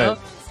 you know?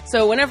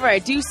 So whenever I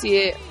do see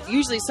it,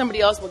 usually somebody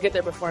else will get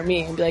there before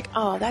me and be like,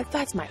 "Oh,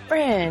 that's my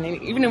friend."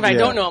 And even if I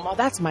don't know him, "Oh,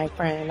 that's my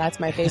friend. That's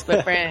my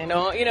Facebook friend."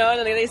 Oh, you know,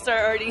 and they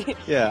start already.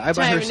 Yeah, I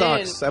buy her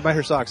socks. I buy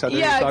her socks.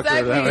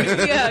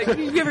 Exactly. Yeah,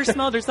 you ever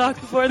smelled her socks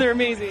before? They're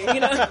amazing.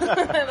 You know,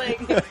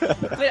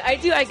 but I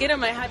do. I get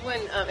them. I had one.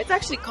 It's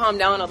actually calmed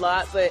down a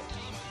lot, but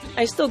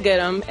I still get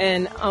them.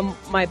 And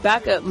my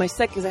backup,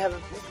 because I have a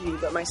few,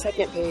 but my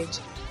second page,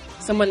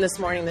 someone this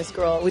morning, this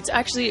girl, which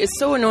actually is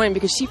so annoying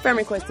because she friend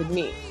requested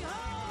me.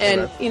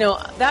 And, you know,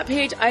 that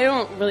page, I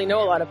don't really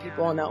know a lot of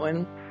people on that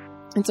one.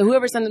 And so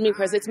whoever sends me a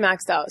request, it's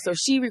maxed out. So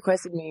she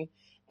requested me,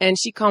 and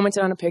she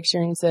commented on a picture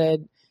and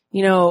said,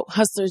 you know,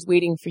 hustlers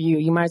waiting for you.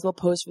 You might as well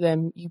post for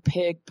them. You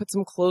pig, put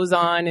some clothes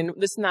on and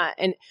this and that.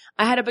 And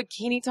I had a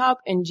bikini top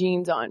and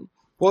jeans on.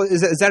 Well,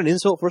 is that an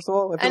insult, first of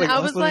all?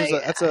 I was like,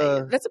 that's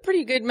a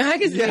pretty good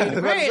magazine,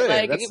 right?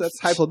 Like, that's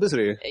high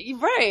publicity.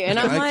 Right. And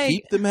I'm like,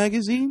 keep the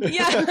magazine?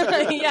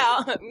 Yeah.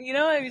 Yeah. You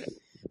know,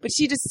 but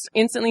she just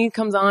instantly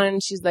comes on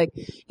and she's like,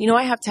 you know,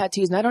 I have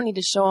tattoos and I don't need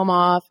to show them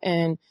off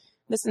and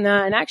this and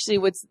that. And actually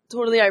what's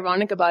totally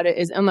ironic about it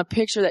is on the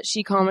picture that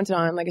she commented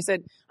on, like I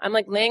said, I'm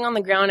like laying on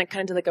the ground and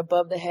kind of like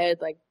above the head,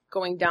 like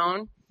going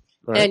down.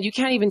 Right. And you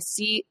can't even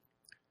see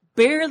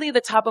barely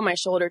the top of my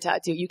shoulder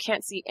tattoo. You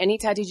can't see any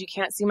tattoos. You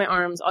can't see my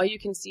arms. All you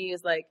can see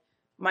is like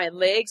my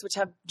legs, which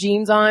have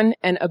jeans on,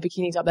 and a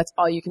bikini top. That's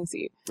all you can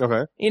see.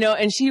 Okay. You know,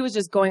 and she was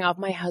just going off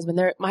my husband.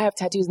 I have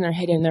tattoos and they're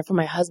hidden. They're for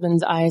my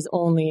husband's eyes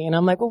only. And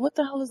I'm like, well, what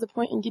the hell is the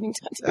point in getting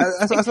tattoos?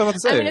 That's what I was about to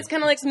say. I mean, it's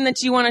kind of like something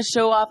that you want to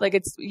show off. Like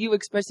it's you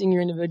expressing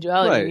your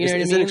individuality. Right. You know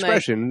it's what I mean? An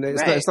expression.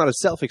 Like, it's not a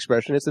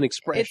self-expression. It's an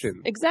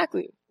expression.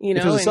 Exactly. You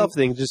know, if it was a self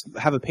thing, just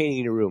have a painting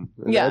in your room.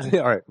 Yeah.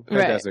 All right.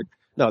 Fantastic. Right.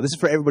 No, this is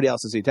for everybody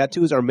else to see.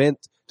 Tattoos are meant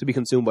to be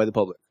consumed by the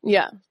public.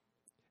 Yeah.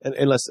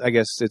 Unless, I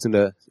guess, it's in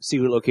a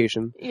secret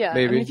location. Yeah.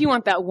 Maybe. I mean, if you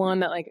want that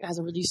one that like has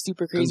a really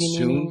super crazy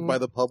consumed by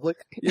the public?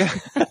 Yeah.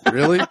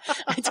 Really?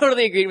 I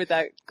totally agreed with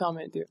that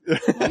comment, too.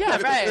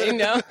 Yeah, right. You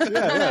know?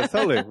 Yeah,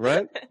 totally.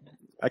 Right?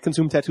 I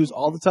consume tattoos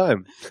all the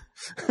time.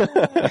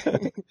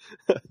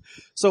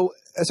 So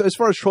as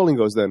far as trolling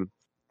goes, then,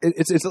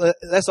 it's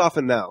less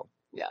often now.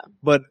 Yeah.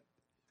 But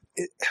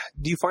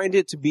do you find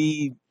it to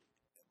be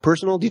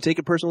personal? Do you take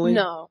it personally?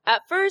 No.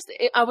 At first,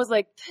 I was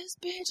like, this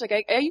bitch, like,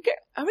 I would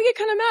get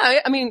kind of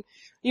mad. I mean,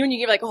 when you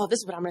get like, oh, this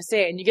is what I'm going to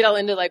say, and you get all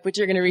into like what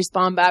you're going to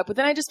respond back, but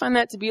then I just find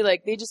that to be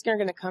like, they just aren't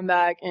going to come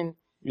back, and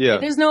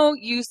there's no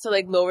use to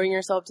like lowering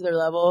yourself to their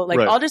level.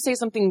 Like, I'll just say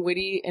something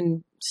witty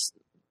and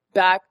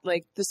back,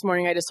 like this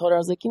morning I just told her, I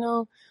was like, you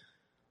know,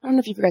 I don't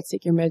know if you forgot to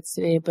take your meds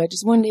today, but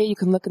just one day you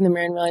can look in the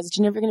mirror and realize that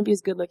you're never going to be as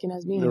good looking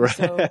as me. Right.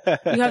 So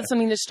you have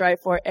something to strive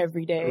for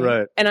every day.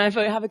 Right. And I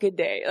have a good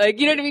day. Like,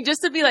 you know what I mean?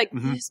 Just to be like,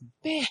 this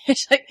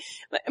bitch. Like,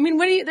 I mean,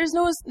 there's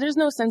no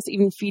sense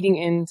even feeding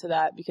into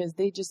that because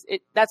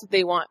that's what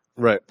they want.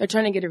 Right. They're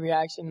trying to get a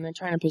reaction and they're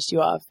trying to piss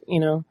you off,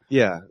 you know?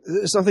 Yeah.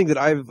 It's something that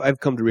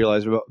I've come to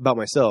realize about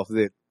myself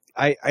that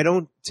I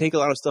don't take a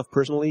lot of stuff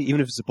personally,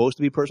 even if it's supposed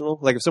to be personal.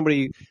 Like if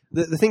somebody,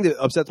 the thing that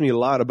upsets me a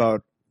lot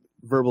about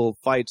verbal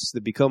fights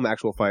that become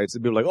actual fights,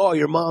 people are like, oh,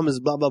 your mom is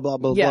blah, blah, blah,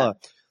 blah, blah.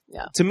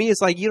 Yeah. To me, it's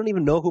like, you don't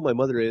even know who my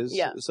mother is.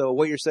 Yeah. So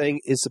what you're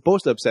saying is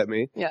supposed to upset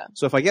me. Yeah.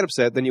 So if I get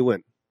upset, then you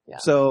win. Yeah.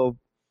 So,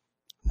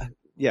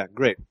 yeah,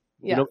 great.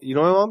 Yeah. You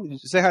know my mom?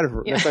 Say hi to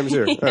her next time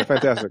you're here. All right,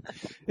 fantastic.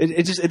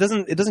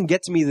 It doesn't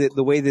get to me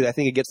the way that I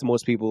think it gets to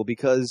most people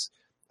because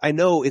I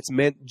know it's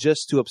meant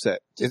just to upset.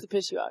 Just to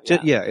piss you off.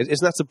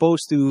 It's not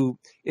supposed to.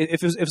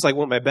 If it's like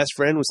when my best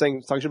friend was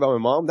talking shit about my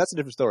mom, that's a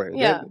different story.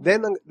 Yeah.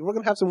 Then we're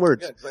gonna have some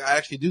words. Yeah, like I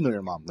actually do know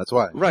your mom. That's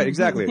why. Right.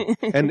 Exactly.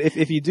 And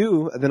if you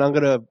do, then I'm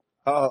gonna.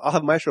 I'll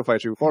have Maestro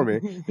fight you for me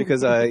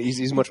because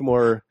he's much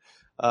more.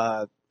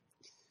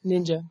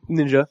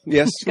 Ninja.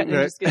 Yes.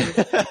 Right.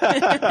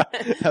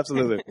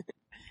 Absolutely.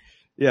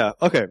 Yeah.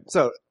 Okay.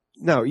 So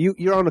now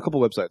you're on a couple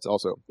websites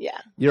also.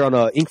 Yeah. You're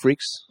on Ink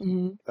Freaks.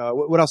 Mm-hmm.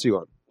 What else are you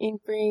on?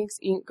 Ink Freaks,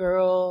 Ink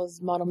Girls,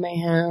 Model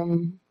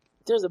Mayhem.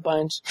 There's a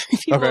bunch.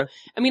 Okay.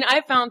 I mean,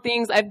 I found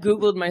things. I've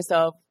Googled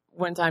myself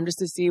one time just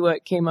to see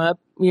what came up.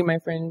 Me and my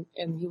friend,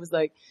 and he was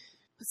like,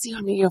 let's see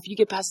how many, if you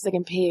get past the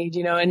second page,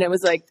 and it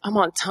was like, I'm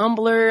on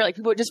Tumblr, like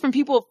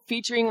people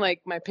featuring like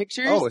my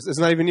pictures. Oh, it's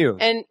not even you.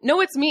 And no,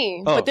 it's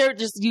me, but they're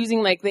just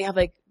using like, they have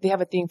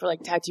a thing for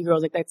like tattoo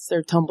girls, like that's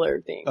their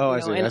Tumblr thing. Oh,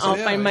 I see. And I'll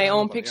find my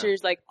own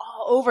pictures like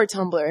all over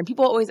Tumblr. And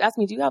people always ask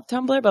me, do you have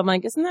Tumblr? But I'm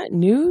like, isn't that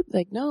nude?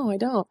 Like, no, I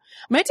don't.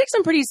 I might take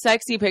some pretty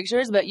sexy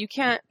pictures, but you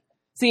can't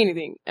see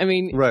anything. I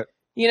mean, right.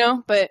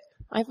 But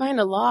I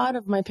find a lot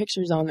of my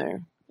pictures on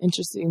there.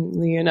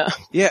 Interestingly enough.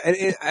 Yeah,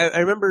 and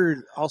I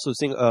remember also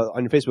seeing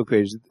on your Facebook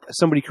page,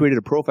 somebody created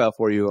a profile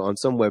for you on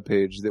some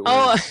webpage that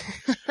was...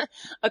 Oh,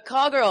 a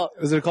call girl.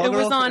 Was it a call girl?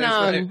 It was on,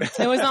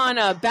 it was on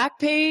a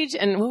Backpage,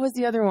 and what was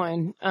the other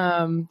one?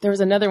 There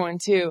was another one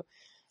too.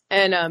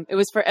 And it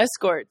was for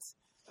escorts.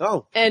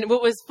 Oh. And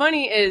what was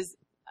funny is,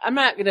 I'm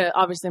not going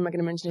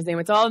to mention his name.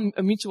 It's all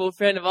a mutual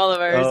friend of all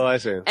of ours. Oh, I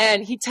see.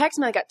 And he texted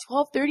me like at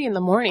 12:30 in the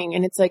morning,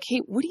 and it's like,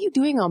 hey, what are you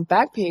doing on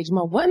Backpage? I'm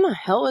like, what in the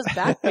hell is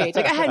Backpage?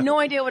 Like, I had no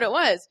idea what it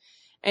was.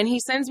 And he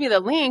sends me the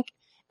link,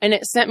 and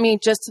it sent me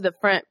just to the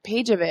front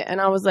page of it. And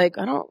I was like,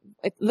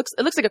 it looks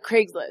like a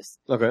Craigslist.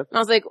 Okay. And I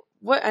was like,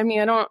 what? I mean,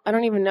 I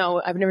don't even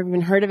know. I've never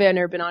even heard of it. I've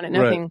never been on it.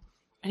 Nothing. Right.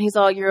 And he's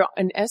all, you're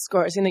an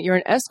escort. Saying that you're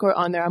an escort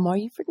on there. I'm all, are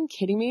you freaking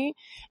kidding me?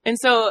 And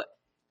so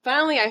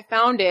finally I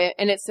found it,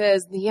 and it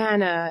says,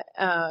 Leeana,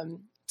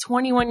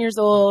 21 years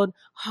old,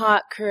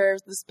 hot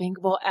curves, the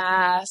spankable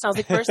ass. I was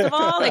like, first of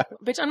all, like,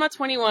 bitch, I'm not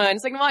 21.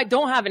 It's like, well, I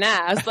don't have an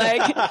ass.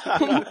 Like,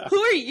 who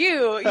are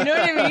you? You know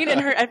what I mean? And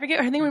I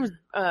forget, her name was,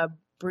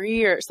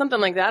 Bree or something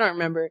like that. I don't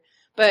remember.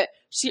 But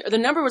the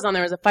number was on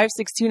there. It was a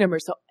 562 number.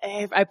 So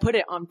I put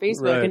it on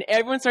Facebook, and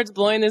everyone starts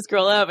blowing this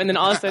girl up, and then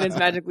all of a sudden it's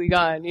magically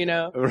gone, you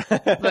know?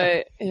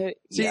 But, See,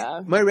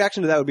 yeah. My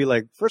reaction to that would be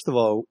like, first of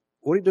all,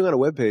 what are you doing on a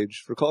webpage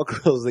for call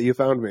girls that you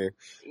found me?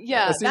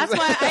 Yeah, that's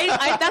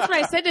why that's what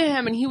I said to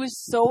him, and he was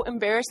so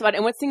embarrassed about it.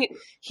 And what's thing,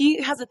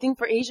 he has a thing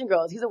for Asian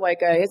girls. He's a white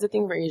guy. He has a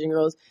thing for Asian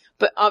girls,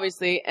 but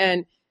obviously,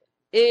 and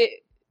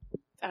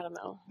I don't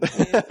know.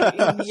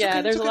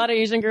 Yeah, there's a lot of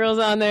Asian girls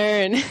on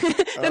there, and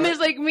then there's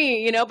like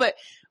me, you know. But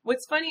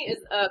what's funny is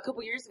a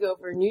couple years ago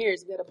for New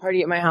Year's, we had a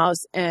party at my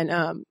house, and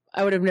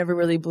I would have never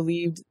really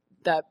believed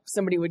that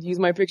somebody would use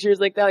my pictures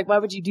like that. Like, why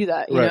would you do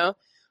that, you know?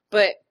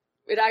 But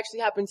it actually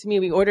happened to me.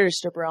 We ordered a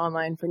stripper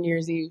online for New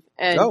Year's Eve,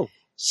 and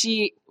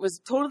she was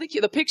totally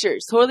cute. The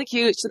picture's totally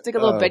cute. She looked like a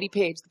little Betty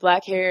Page. The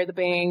black hair, the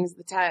bangs,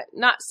 the tat,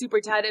 not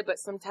super tatted, but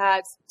some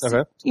tats.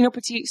 Okay. You know,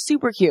 petite,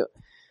 super cute.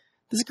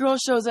 This girl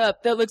shows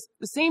up that looks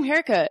the same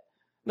haircut,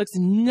 looks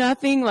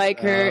nothing like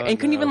her, and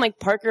couldn't even like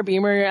park her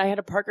Beamer. I had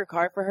to park her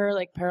car for her,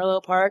 like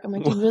parallel park. I'm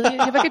like, you really? You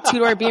have like a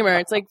 2-door Beamer.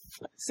 It's like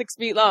 6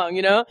 feet long,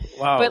 you know?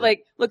 Wow. But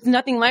like, looked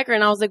nothing like her.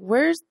 And I was like,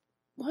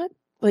 what?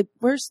 Like,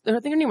 I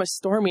think her name was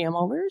Stormy. I'm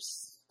all,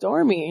 where's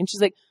Stormy? And she's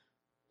like,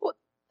 well,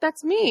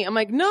 that's me. I'm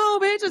like, no,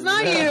 bitch, it's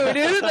not you,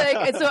 dude. Like,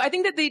 and so I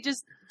think that they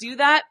just do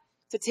that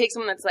to take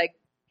someone that's like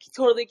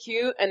totally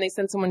cute, and they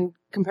send someone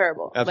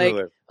comparable.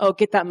 Absolutely. Like, oh,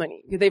 get that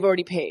money. They've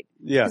already paid.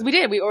 Yeah. Because we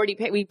did. We already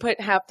paid. We put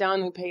half down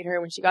and we paid her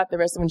when she got the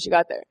rest of when she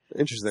got there.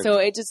 Interesting. So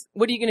it just,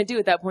 what are you going to do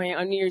at that point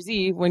on New Year's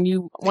Eve when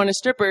you want a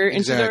stripper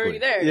and she's already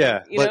there?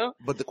 Yeah. You know?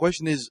 But the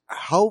question is,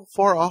 how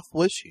far off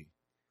was she?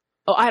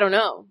 Oh, I don't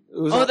know.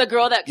 The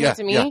girl that came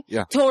to me?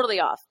 Yeah. Totally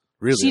off.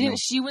 Really? She didn't,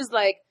 she was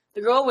like,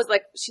 the girl was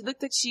like, she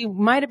looked like she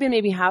might have been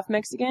maybe half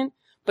Mexican,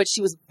 but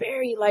she was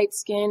very light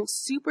skinned,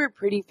 super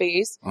pretty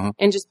face,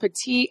 and just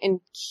petite and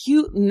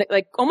cute,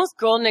 like almost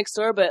girl next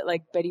door, but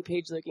like Betty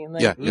Page looking.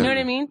 Like, you know what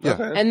I mean? Yeah.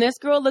 And this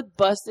girl looked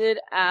busted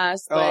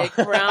ass, like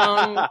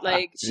brown,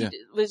 like she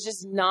was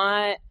just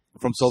not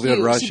from Soviet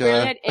cute. Russia. She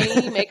barely had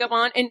any makeup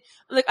on. And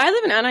like, I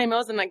live in Anaheim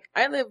Hills, and like,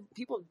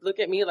 people look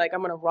at me like I'm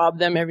going to rob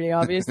them every day,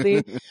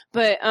 obviously.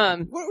 But, what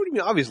do you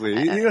mean, obviously?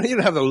 You don't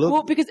have the look.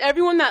 Well, because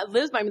everyone that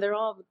lives by me, they're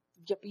all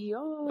yuppie.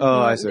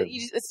 I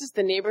see. It's just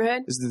the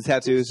neighborhood. Is it the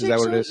tattoos? Is that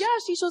what it is? Yeah,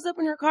 she shows up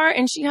in her car,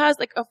 and she has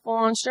like a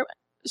full-on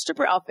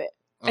stripper outfit.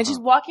 And she's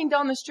walking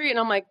down the street, and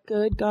I'm like,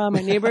 good God,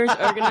 my neighbors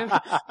are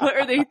gonna, what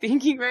are they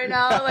thinking right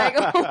now? Like,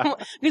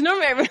 because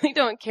normally I really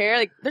don't care.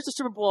 Like, there's a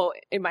stripper pole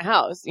in my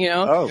house, you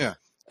know? Oh. Yeah.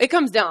 It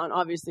comes down,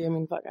 obviously. I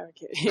mean, fuck, I'm a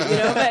kid, you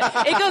know?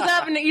 But it goes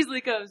up and it easily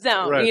comes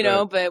down, you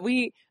know? But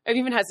I've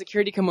even had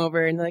security come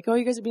over and they're like, oh,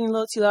 you guys are being a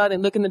little too loud.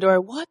 And look in the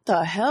door. What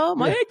the hell? I'm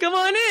like, hey, come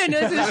on in.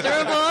 This is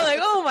terrible. Like,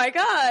 oh my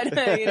God.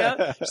 You know?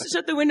 Just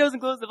shut the windows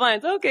and close the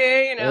blinds.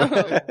 Okay, you know?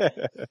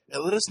 Yeah,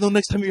 let us know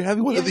next time you're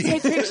having one of these.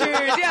 Take pictures.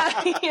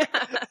 Yeah.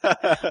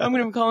 I'm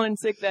going to be calling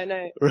sick that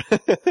night.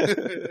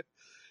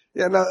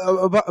 Yeah, now,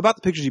 about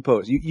the pictures you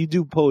post. You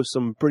do post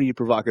some pretty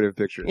provocative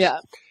pictures. Yeah.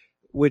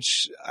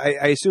 Which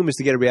I assume is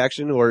to get a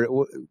reaction, or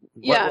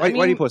why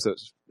do you post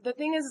those? The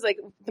thing is, like,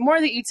 the more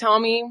that you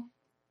tell me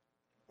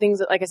things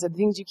that, like I said,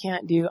 things you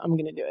can't do, I'm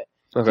going to do it.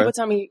 Okay. People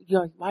tell me, you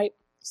know, why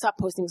stop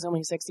posting so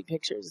many sexy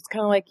pictures? It's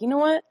kind of like, you know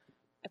what?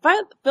 If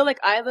I feel like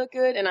I look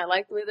good and I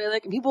like the way they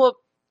look, and people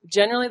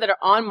generally that are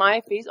on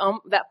my face,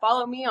 that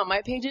follow me on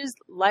my pages,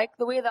 like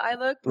the way that I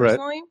look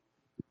personally,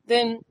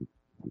 then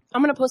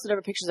I'm going to post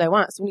whatever pictures I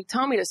want. So when you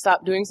tell me to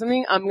stop doing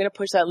something, I'm going to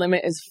push that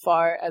limit as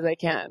far as I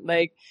can.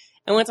 Like,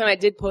 and one time I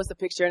did post a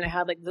picture and I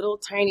had like little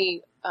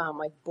tiny,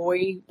 like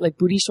boy, like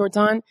booty shorts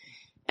on.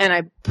 And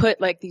I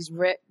put like these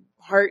red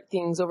heart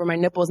things over my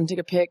nipples and took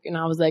a pic. And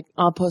I was like,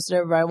 I'll post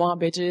whatever I want,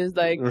 bitches.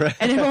 Like,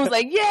 and everyone was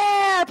like,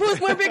 yeah, post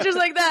more pictures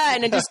like that.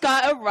 And it just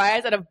got a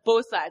rise out of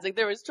both sides. Like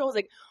there was trolls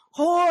like,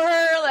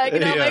 whore, like, you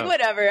know, like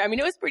whatever. I mean,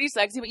 it was pretty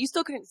sexy, but you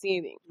still couldn't see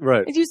anything.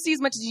 Right. And you see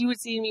as much as you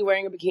would see me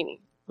wearing a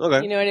bikini.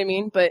 Okay. You know what I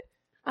mean? But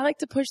I like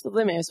to push the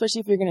limit, especially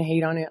if you're going to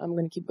hate on it. I'm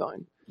going to keep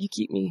going. You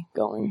keep me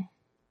going.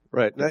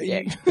 Right. Now, So,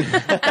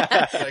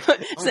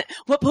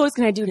 what pose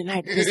can I do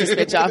tonight to piss this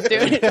bitch off,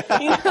 dude? You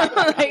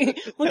know, like,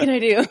 what can I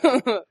do?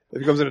 It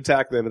becomes an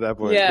attack then at that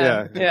point.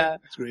 Yeah.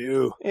 Screw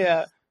you.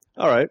 Yeah.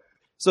 All right.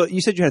 So you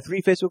said you had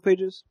 3 Facebook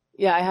pages?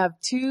 Yeah, I have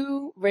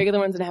 2 regular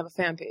ones and I have a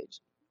fan page.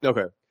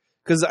 Okay.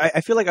 Because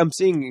I feel like I'm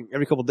seeing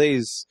every couple of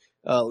days,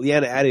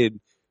 Leeana added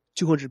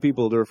 200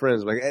 people to her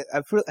friends. Like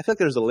I feel like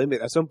there's a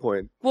limit at some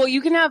point. Well,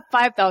 you can have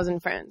 5,000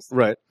 friends.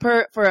 Right.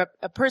 For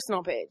a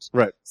personal page.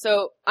 Right.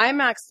 So I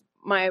max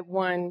my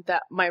one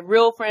that my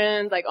real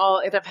friends, like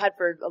all that I've had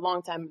for a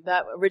long time,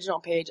 that original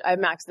page, I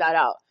maxed that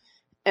out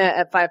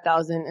at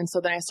 5,000. And so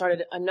then I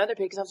started another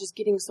page because I was just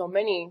getting so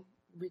many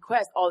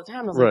requests all the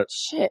time. I was like,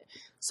 shit.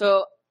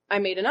 So I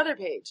made another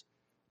page.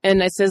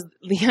 And it says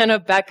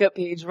Leeana backup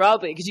page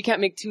Robley, because you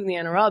can't make two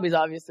Leeana Robleys,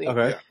 obviously.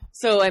 Okay.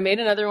 So I made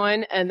another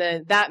one, and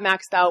then that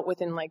maxed out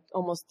within like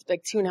almost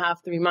like 2.5,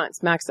 3 months,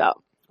 maxed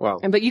out. Wow.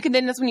 And but you can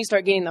then that's when you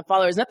start gaining the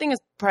followers. Nothing is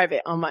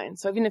private on mine,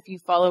 so even if you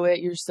follow it,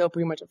 you're still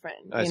pretty much a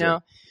friend, you know.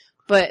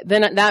 But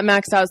then that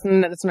maxed out,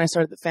 and that's when I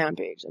started the fan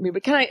page. I mean,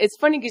 but it's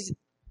funny because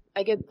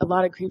I get a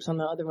lot of creeps on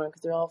the other one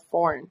because they're all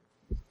foreign.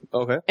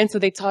 Okay. And so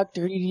they talk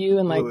dirty to you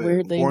in like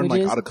weird foreign,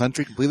 languages, like out of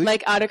country completely.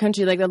 like out of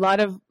country, like a lot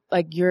of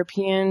like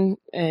European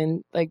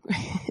and like.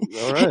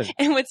 All right.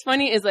 And what's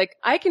funny is like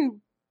I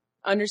can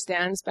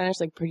understand Spanish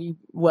like pretty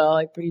well,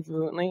 like pretty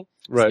fluently.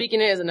 Right.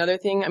 Speaking it is another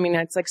thing. I mean,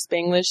 it's like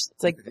Spanglish.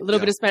 It's like a little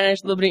bit of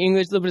Spanish, a little bit of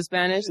English, a little bit of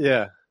Spanish.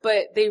 Yeah.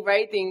 But they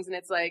write things and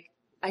it's like,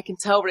 I can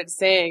tell what it's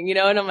saying, you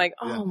know? And I'm like,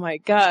 oh my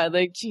God,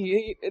 like,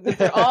 gee,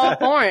 they're all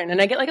foreign.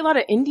 And I get like a lot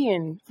of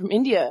Indian from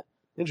India.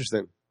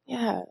 Interesting.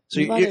 Yeah.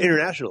 So you're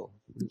international.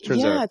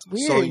 Turns out. It's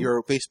weird. So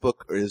your Facebook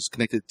is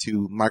connected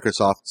to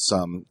Microsoft's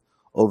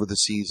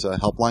over-the-seas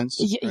helplines?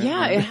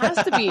 Yeah, it has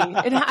to be.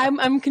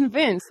 I'm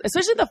convinced,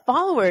 especially the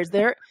followers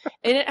there,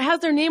 and it has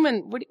their name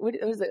in what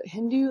is it?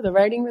 Hindu, the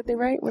writing that they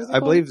write. What is it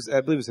called?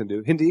 I believe it's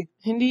Hindu.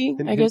 Hindi.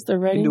 I guess they're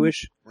writing.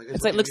 Hinduish.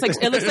 It's like it looks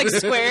like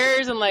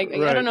squares and like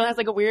I don't know, it has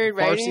like a weird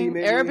writing. Farsi,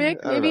 maybe?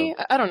 Arabic, maybe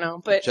I don't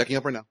know, but Checking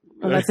up right now.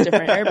 oh, that's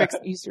different. Arabic's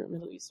Eastern,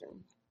 Middle Eastern.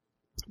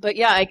 But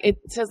yeah, it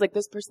says like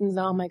this person's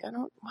now. I'm like, I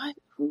don't what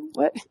who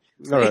what.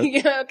 All right.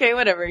 Yeah, okay,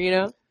 whatever, you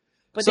know.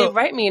 But So- they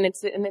write me, and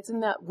it's in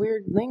that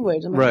weird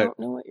language. I'm like, I don't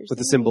know what you're saying. With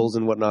the symbols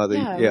and whatnot.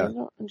 Yeah, Yeah. I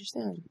don't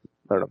understand.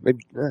 I don't know. Maybe.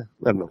 I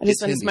don't know. I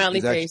just want a Hindi. smiley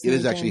It's actually- face. It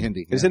is actually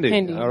Hindi. It's yeah. Hindi.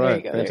 Hindi. All There right.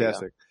 you go, there you go.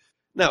 Fantastic.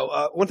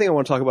 Now, one thing I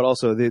want to talk about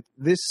also,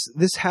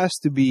 this has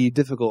to be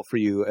difficult for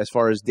you as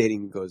far as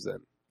dating goes then.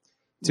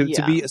 To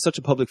be such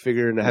a public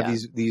figure and to have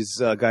these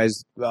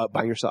guys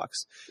buying your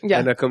socks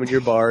and come into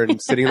your bar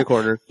and sitting in the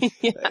corner.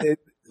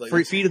 For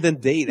you to then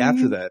date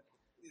after that,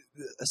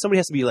 somebody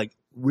has to be like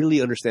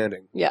really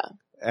understanding. Yeah.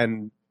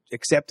 And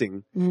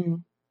accepting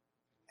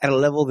at a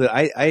level that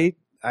I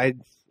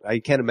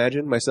can't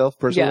imagine myself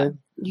personally.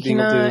 You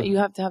cannot. You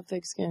have to have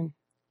thick skin.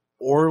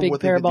 Or Big what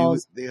pair they of could do balls.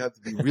 is they have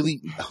to be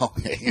really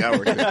okay. Yeah,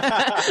 we're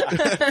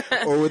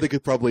good. Or what they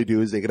could probably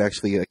do is they could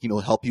actually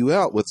help you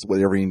out with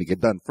whatever you need to get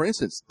done. For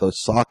instance, the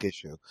sock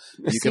issue.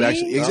 You could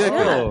actually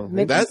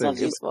make that's yourself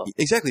useful.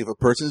 exactly if a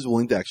person is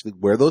willing to actually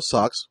wear those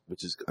socks,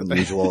 which is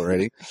unusual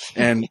already,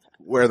 and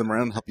wear them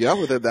around and help you out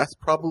with it. That's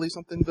probably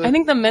something. I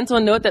think the mental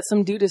note that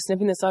some dude is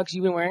sniffing the socks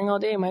you've been wearing all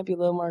day might be a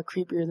little more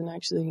creepier than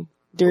actually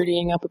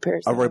dirtying up a pair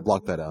of socks. I've already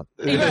blocked that out.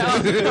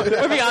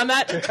 We're beyond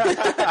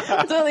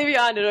that. Totally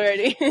beyond it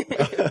already.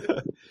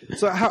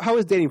 So how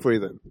is dating for you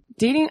then?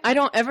 Dating, I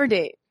don't ever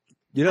date.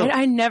 You know,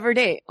 I never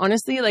date.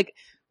 Honestly, like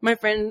my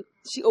friend,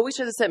 she always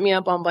tries to set me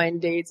up on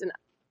blind dates, and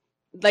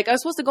like I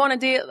was supposed to go on a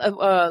date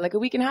like a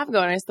week and a half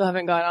ago, and I still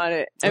haven't gone on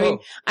it. I mean,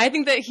 I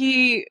think that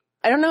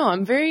I don't know.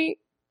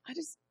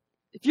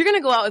 If you're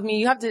gonna go out with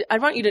me, I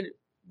want you to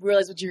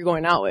realize what you're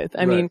going out with.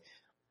 I mean,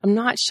 I'm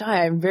not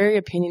shy. I'm very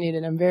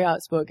opinionated. I'm very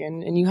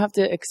outspoken, and you have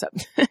to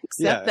accept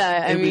that.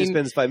 Anybody who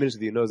spends 5 minutes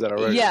with you knows that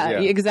already. Yeah,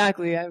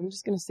 exactly. I'm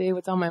just gonna say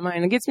what's on my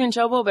mind. It gets me in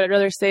trouble, but I'd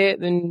rather say it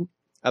than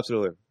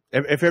absolutely.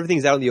 If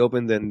everything's out in the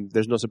open, then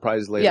there's no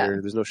surprises later. Yeah.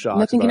 There's no shocks.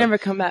 nothing can ever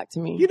come back to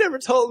me. You never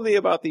told me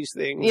about these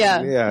things.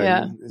 Yeah.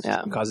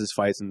 It causes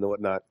fights and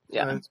whatnot.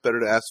 Yeah. It's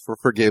better to ask for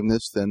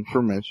forgiveness than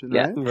permission.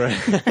 Yeah.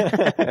 Right?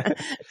 Right.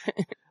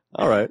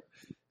 All right.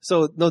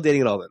 So no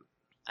dating at all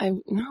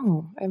then.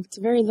 It's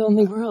a very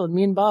lonely world.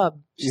 Me and Bob.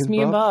 Just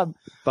me and Bob.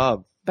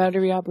 Bob.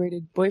 Battery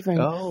operated boyfriend.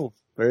 Oh,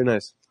 very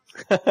nice.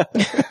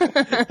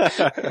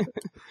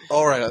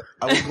 All right.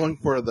 I was going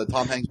for the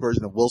Tom Hanks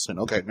version of Wilson.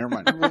 Okay, never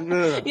mind.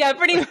 No. Yeah,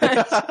 pretty much.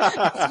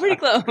 It's pretty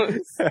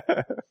close.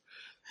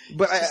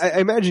 But I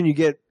imagine you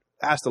get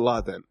asked a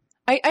lot then.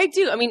 I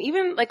do. I mean,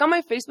 even like on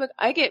my Facebook,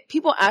 I get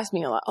people ask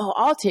me a lot. Oh,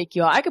 I'll take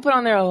you out. I could put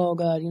on there, oh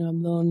God,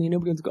 I'm lonely.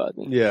 Nobody wants to go out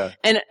with me. Yeah.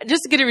 And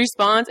just to get a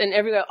response and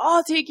everybody, oh,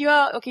 I'll take you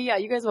out. Okay, yeah,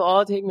 you guys will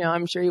all take me out.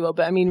 I'm sure you will.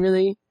 But I mean,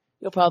 really,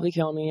 you'll probably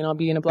kill me and I'll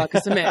be in a block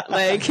of cement.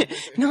 Like,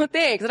 no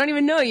thanks. I don't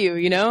even know you,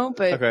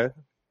 But okay.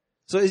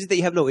 So is it that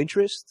you have no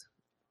interest?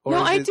 Or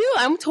no, is I it- do.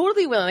 I'm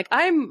totally willing. Like,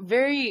 I'm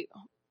very,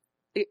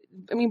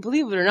 I mean,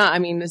 believe it or not, I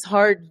mean, as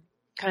hard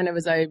kind of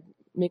as I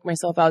make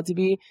myself out to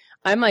be,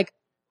 I'm like,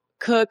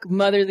 cook,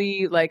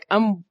 motherly, like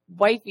I'm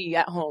wifey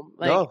at home.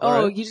 Like,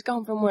 right. You just got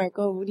home from work.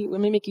 Oh, let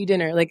me make you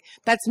dinner. Like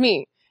that's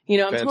me. I'm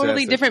Fantastic.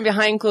 totally different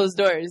behind closed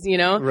doors,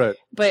 Right.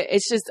 But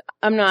it's just,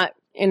 I'm not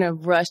in a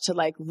rush to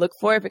like look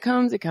for it. If it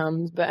comes, it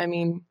comes. But I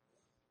mean,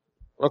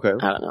 Okay.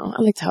 I don't know.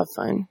 I like to have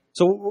fun.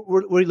 So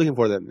what are you looking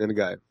for then in a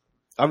guy?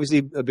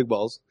 Obviously, big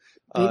balls.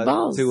 Big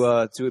balls.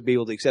 To be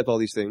able to accept all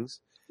these things.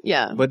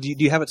 Yeah. But do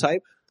you have a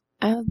type?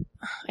 I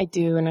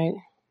do. And I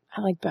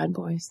like bad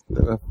boys.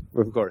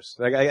 Of course.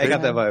 I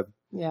got that vibe.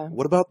 Yeah.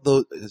 What about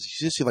those? You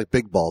just see like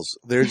big balls.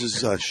 There's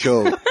this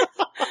show.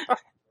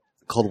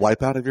 called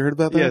Wipeout. Have you heard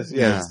about that? Yes,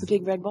 yes. The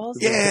big red balls?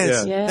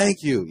 Yes. Yeah.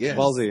 Thank you. Yes.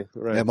 Ballsy,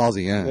 right? Yeah,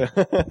 Ballsy.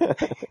 Yeah.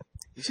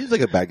 He seems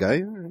like a bad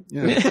guy.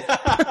 Yeah.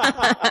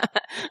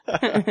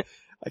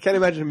 I can't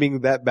imagine him being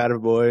that bad of a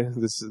boy.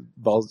 This is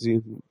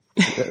Ballsy.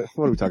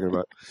 What are we talking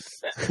about?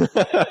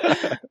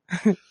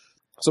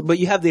 So, but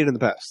you have dated in the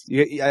past.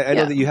 I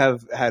know that you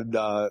have had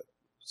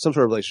some sort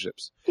of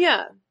relationships.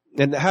 Yeah.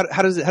 And how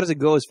does it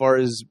go as far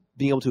as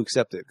being able to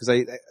accept it?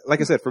 Because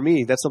like I said, for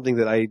me, that's something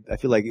that I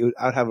feel like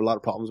I'd have a lot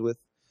of problems with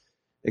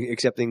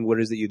accepting what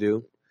it is that you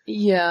do.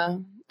 Yeah.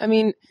 I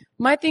mean,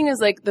 my thing is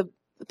like the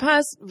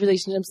past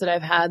relationships that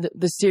I've had,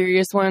 the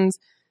serious ones,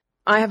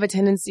 I have a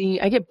tendency,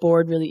 I get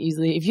bored really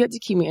easily. If you have to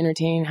keep me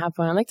entertained, have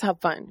fun, I like to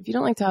have fun. If you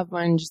don't like to have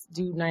fun, just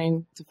do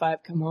 9 to 5,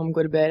 come home,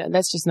 go to bed.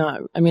 That's just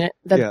not, I mean,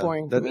 that's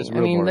boring for me. I mean,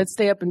 boring. let's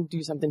stay up and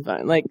do something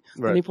fun. Like,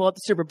 Right. let me pull out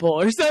the stripper pole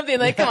or something.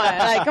 Like, come on.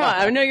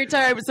 I know you're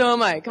tired, but so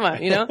am I. Come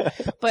on, you know?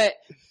 But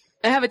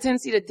I have a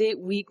tendency to date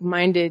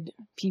weak-minded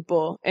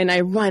people, and I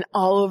run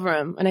all over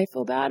them, and I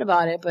feel bad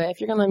about it. But if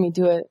you're going to let me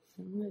do it,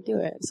 I'm going to do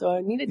it. So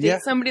I need to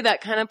date somebody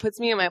that kind of puts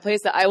me in my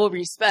place that I will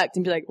respect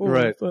and be like, oh,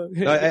 Right. fuck.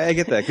 I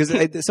get that because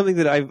it's something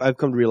that I've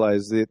come to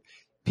realize that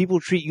people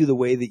treat you the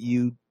way that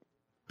you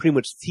pretty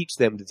much teach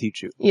them to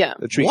teach you. Yeah.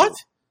 Treat What?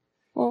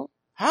 Well,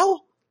 How?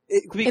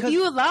 if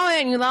you allow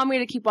it and you allow me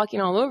to keep walking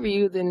all over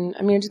you, then,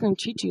 I mean, I'm just going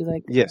to treat you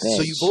like Yes. a bitch.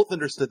 So you both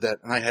understood that,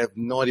 and I have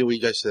no idea what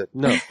you guys said.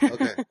 No.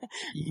 Okay.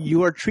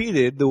 You are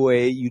treated the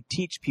way you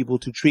teach people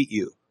to treat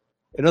you.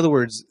 In other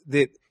words,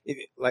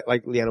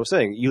 like Leeana was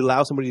saying, you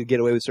allow somebody to get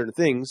away with certain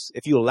things.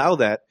 If you allow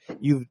that,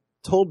 you've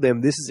told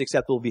them this is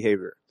acceptable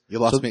behavior. You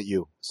lost me at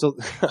you. So,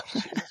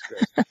 Jesus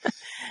Christ.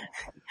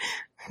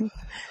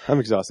 I'm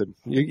exhausted.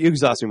 You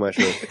exhaust me, my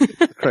show.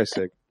 For Christ's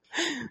sake.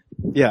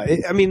 Yeah,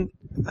 I mean,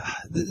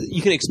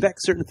 you can expect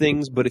certain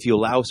things, but if you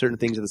allow certain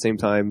things at the same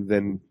time,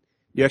 then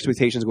your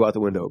expectations go out the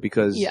window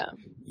because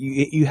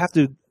you have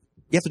to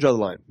draw the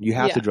line. You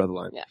have to draw the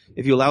line. Yeah.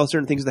 If you allow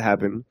certain things to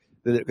happen,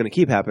 then they're going to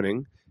keep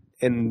happening.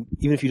 And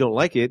even if you don't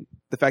like it,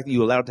 the fact that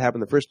you allowed it to happen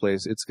in the first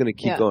place, it's going to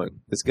keep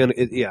going. It's going to,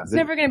 It's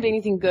never going to be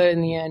anything good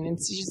in the end.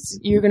 It's just,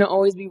 you're going to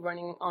always be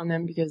running on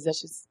them because that's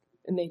just,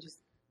 and they just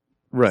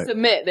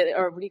submit,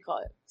 or what do you call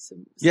it?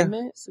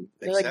 Submit?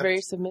 They're like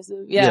very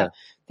submissive. Yeah.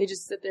 They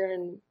just sit there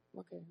and,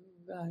 okay,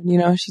 oh God, you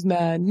know, she's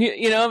mad.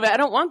 You know, but I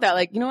don't want that.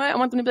 Like, you know what? I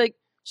want them to be like,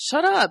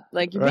 shut up.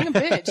 Like, you're being a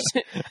bitch.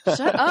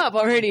 Shut up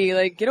already.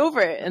 Like, get over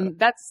it. And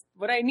that's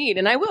what I need.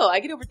 And I will. I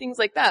get over things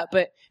like that.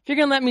 But if you're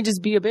going to let me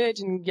just be a bitch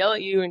and yell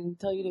at you and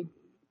tell you to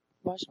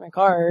wash my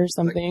car or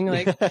something,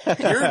 like,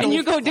 and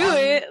you go do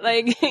it,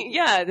 like,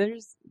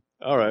 there's.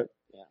 All right.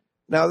 Yeah.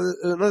 Now,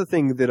 another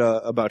thing that,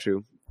 about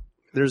you,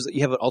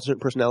 you have an alternate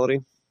personality,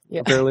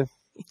 apparently.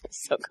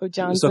 Soko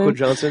Johnson. Soko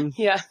Johnson?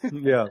 Yeah.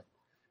 Yeah.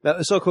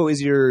 Now, Soko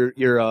is your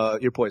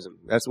poison.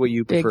 That's what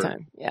you prefer. Big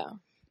time. Yeah.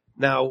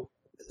 Now,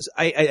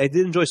 I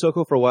did enjoy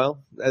Soko for a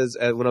while as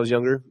when I was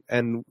younger,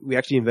 and we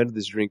actually invented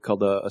this drink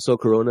called a So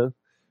Corona,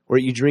 where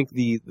you drink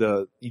the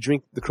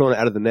Corona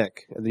out of the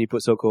neck, and then you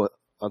put Soko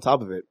on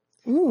top of it.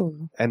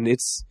 Ooh. And it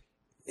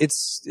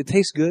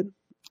tastes good.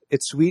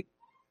 It's sweet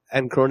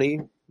and Corona-y,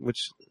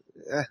 which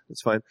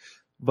it's fine,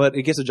 but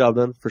it gets the job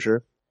done for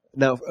sure.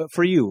 Now,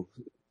 for you,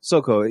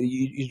 Soko,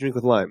 you drink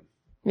with lime.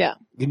 Yeah.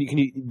 Can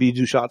you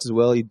do shots as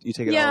well? You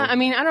take it. Yeah, all? I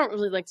mean, I don't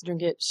really like to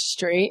drink it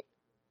straight.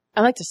 I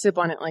like to sip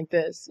on it like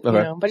this, Okay.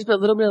 you know. But I just put a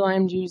little bit of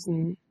lime juice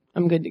and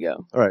I'm good to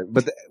go. All right,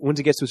 but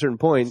once it gets to a certain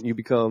point, you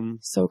become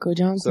Soko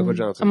Johnson. Soko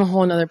Johnson. I'm a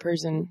whole nother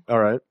person. All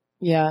right.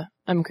 Yeah,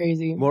 I'm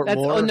crazy. More.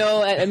 Oh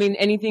no, I mean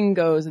anything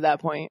goes at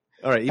that point.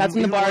 All right. That's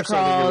when the bar more so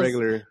than your crawls.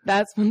 regular.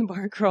 That's when the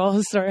bar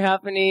crawls start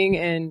happening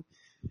and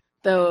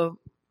the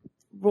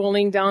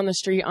rolling down the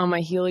street on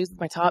my heelys with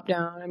my top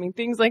down. I mean,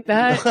 things like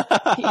that.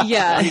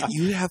 Yeah. Wait,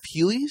 you have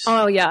Heelys?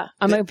 Oh yeah,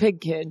 I'm a big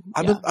kid.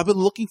 I've been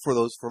looking for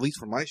those at least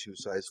for my shoe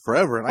size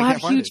forever, and I I can't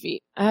have find huge it.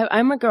 feet.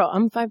 I'm a girl.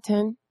 I'm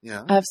 5'10".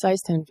 Yeah. I have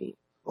size 10 feet.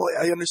 Well,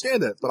 I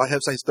understand that, but I have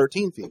size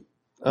 13 feet.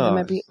 That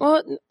might be.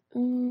 Well,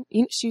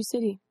 Shoe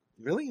City.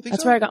 Really? You think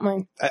That's so? where I got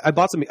mine. I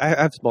bought some. I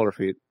have smaller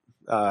feet.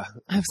 I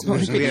have smaller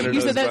Leeana feet. You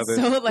knows said that about this.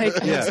 so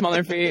like I Yeah. have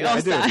smaller feet. Yeah, Oh,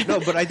 I do. sad. No,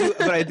 but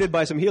I did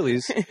buy some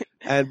Heelys,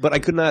 but I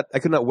could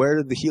not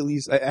wear the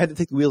Heelys. I had to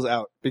take the wheels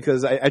out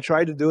because I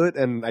tried to do it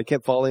and I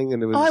kept falling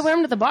and it was. Oh, I wear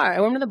them to the bar.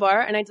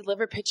 and I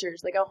deliver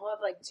pictures. Like I'll have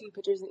like 2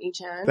 pictures in each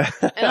hand,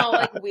 and I'll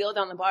like wheel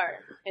down the bar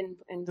and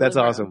That's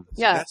deliver awesome. them.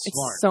 Yeah, That's it's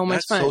smart. so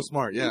much That's fun. so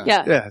smart, yeah.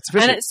 Yeah, Yeah, it's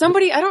and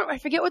efficient. I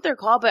forget what they're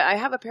called, but I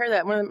have a pair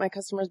that one of my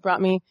customers brought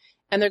me,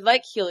 and they're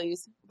like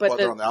Heelys, but Well,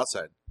 they're on the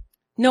outside.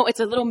 no, it's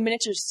a little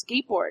miniature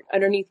skateboard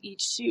underneath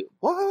each shoe.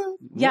 What?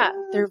 Yeah,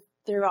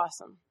 they're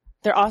awesome.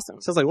 They're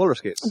awesome. Sounds like roller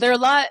skates. They're a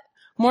lot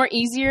more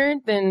easier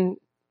than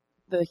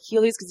the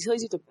Heelys because Heelys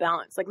you have to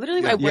balance. Like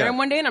literally, I wear them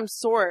one day and I'm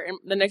sore, and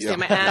the next day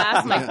my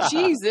ass, I'm like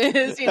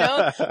Jesus, you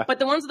know. But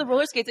the ones with the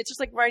roller skates, it's just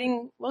like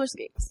riding roller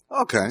skates.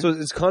 Okay. So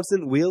it's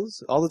constant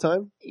wheels all the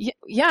time.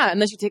 Yeah,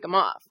 unless you take them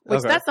off. Which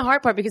Okay. that's the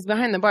hard part because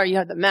behind the bar you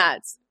have the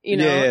mats, you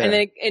know, Yeah.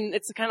 and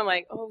it's kind of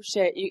like oh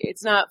shit,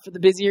 it's not for the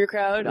busier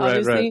crowd, Right,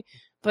 obviously. right.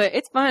 But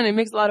it's fun. It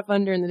makes a lot of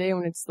fun during the day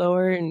when it's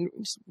slower and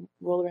just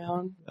roll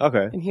around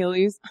Okay. in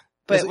heelys.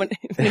 But when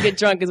I get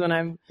drunk is when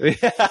I'm...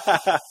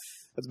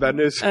 That's bad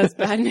news. That's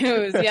bad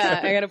news.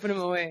 Yeah, I got to put them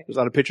away. There's a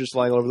lot of pictures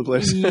flying all over the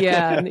place.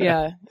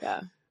 Yeah.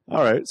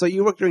 All right. So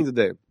you work during the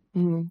day.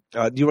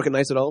 Mm-hmm. Do you work at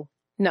nights at all?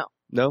 No.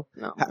 No?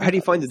 How do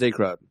you find the day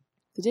crowd?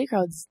 The day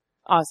crowd's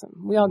awesome.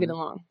 We all get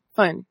along.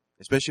 Fun.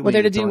 Especially We're when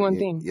there you to were do telling- one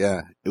thing.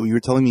 Yeah. You were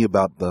telling me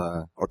about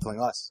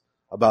telling us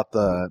about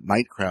the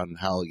night crowd and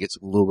how it gets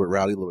a little bit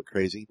rowdy, a little bit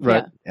crazy.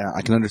 Right. Yeah,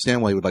 I can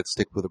understand why you would like to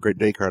stick with a great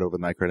day crowd over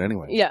the night crowd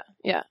anyway. Yeah.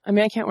 I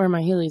mean, I can't wear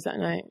my heelys that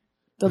night.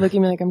 They'll look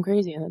at me like I'm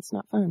crazy, and that's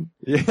not fun.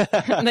 Yeah.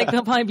 Like,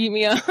 they'll probably beat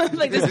me up.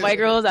 Like, this white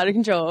girl is out of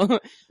control. And All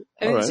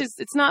it's right. just,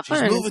 it's not She's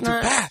fun. moving It's too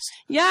not, fast.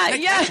 yeah.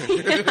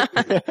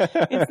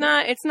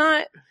 It's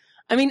not,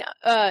 I mean,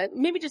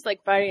 maybe just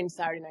like Friday and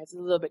Saturday nights is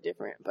a little bit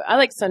different. But I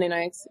like Sunday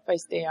nights if I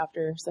stay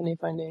after Sunday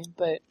Fun Day.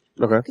 But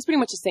Okay. it's pretty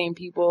much the same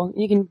people.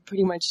 You can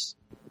pretty much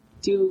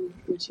do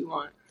what you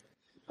want.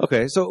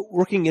 Okay. So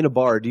working in a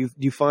bar, do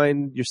you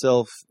find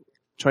yourself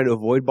trying to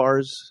avoid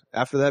bars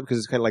after that because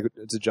it's kind of like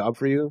it's a job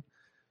for you?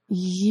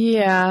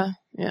 Yeah.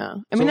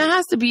 I mean, it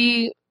has to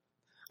be.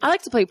 I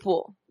like to play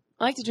pool.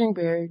 I like to drink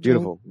beer, drink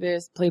Beautiful.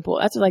 this, play pool.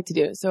 That's what I like to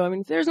do. So, I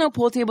mean, if there's no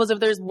pool tables, if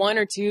there's one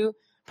or two,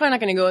 probably not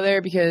going to go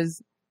there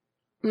because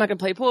I'm not going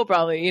to play pool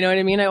probably. You know what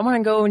I mean? I want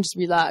to go and just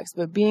relax.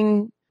 But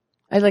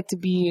I like to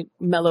be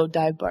mellow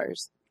dive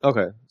bars.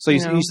 Okay. So you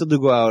know. still do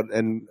go out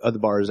and other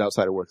bars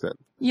outside of work then?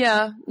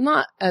 Yeah,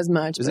 not as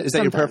much. Is but that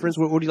your sometimes. preference?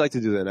 What do you like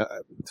to do then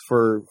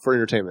for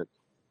entertainment?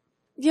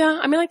 Yeah,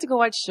 I mean, I like to go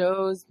watch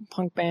shows,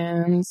 punk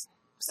bands,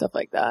 stuff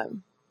like that.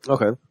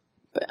 Okay.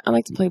 But I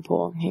like to play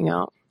pool, hang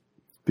out.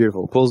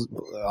 Beautiful. Pool's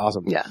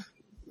awesome. Yeah.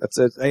 That's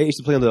it. I used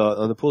to play on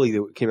the pool league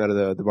that came out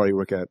of the bar you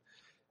work at,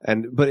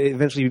 but it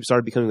eventually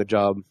started becoming a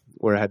job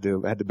where I had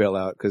to bail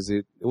out because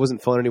it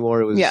wasn't fun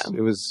anymore. It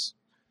was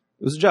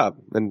a job,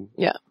 and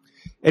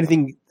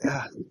anything.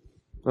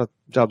 Well,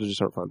 jobs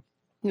just aren't fun.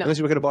 No. Unless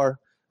you work at a bar.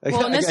 I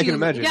can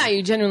imagine. Yeah,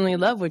 you genuinely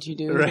love what you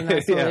do. Right, And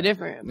that's totally yeah.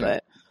 different.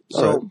 But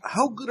So,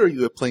 how good are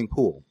you at playing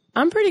pool?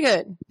 I'm pretty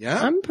good.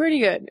 Yeah? I'm pretty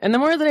good. And the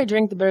more that I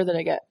drink, the better that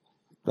I get.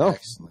 Oh,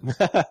 Excellent.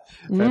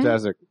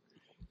 fantastic.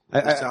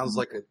 It sounds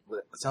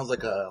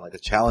like a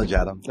challenge,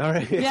 Adam. All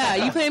right. Yeah,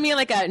 you play me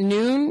like at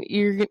noon,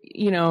 you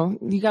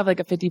have like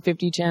a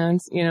 50-50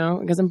 chance,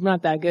 because I'm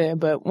not that good.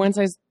 But once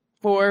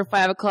 4,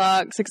 5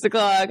 o'clock, 6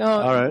 o'clock,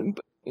 All right.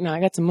 I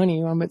got some money.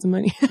 You want to bet some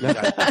money?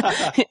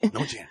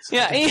 No chance.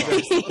 Yeah.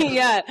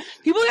 Yeah.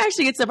 People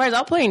actually get surprised.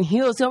 I'll play in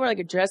heels. I'll wear like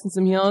a dress and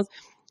some heels.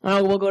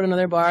 We'll go to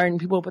another bar and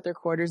people will put their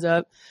quarters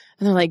up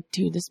and they're like,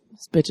 dude, this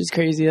bitch is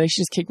crazy. Like,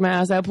 she just kicked my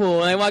ass at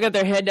pool. And I walk up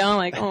their head down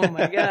like, oh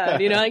my God,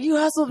 like, you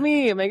hustled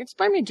me. I'm like, it's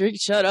buy me a drink.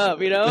 Shut up.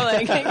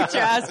 Like, get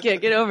your ass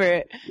kicked. Get over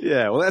it.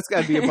 Yeah. Well, that's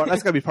gotta be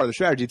part of the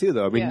strategy too,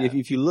 though. I mean, Yeah.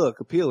 if you look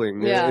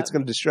appealing, Yeah. it's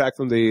going to distract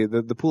from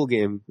the pool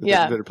game that,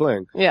 Yeah. that they're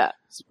playing. Yeah.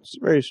 It's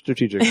very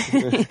strategic.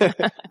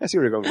 I see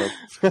where you're going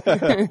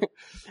from.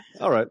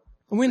 All right.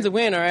 A win's a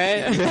win. All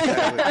right.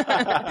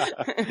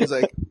 He's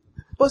like,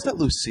 bust that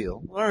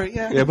Lucille. All right,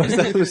 yeah. Yeah, but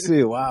let's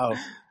see. Wow.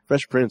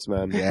 Fresh Prince,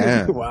 man.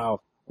 Yeah. Wow.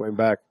 Going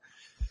back.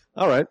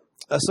 All right.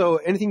 So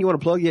anything you want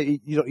to plug? Yeah,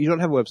 you don't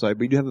have a website,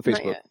 but you do have a Not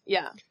Facebook. yet.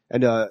 Yeah.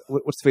 And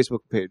what's the Facebook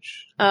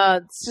page?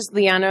 It's just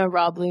Leeana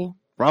Robley.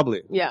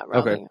 Robley. Yeah.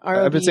 Robley. Okay.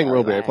 I've been saying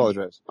Robley. I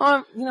apologize.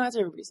 That's what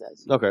everybody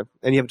says. Okay.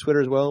 And you have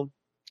Twitter as well?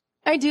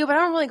 I do, but I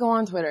don't really go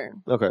on Twitter.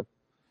 Okay.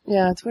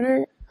 Yeah,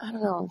 Twitter, I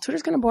don't know.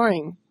 Twitter's kind of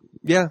boring.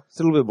 Yeah, it's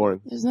a little bit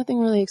boring. There's nothing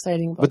really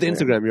exciting about But the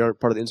Twitter. Instagram, you're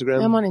part of the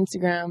Instagram? I'm on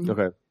Instagram.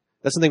 Okay.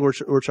 That's something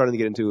we're trying to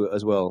get into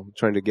as well.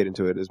 Trying to get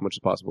into it as much as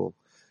possible.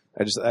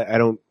 I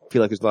don't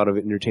feel like there's a lot of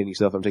entertaining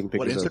stuff I'm taking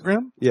What, pictures of.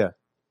 Instagram? Yeah.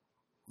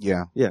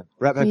 Yeah. Yeah.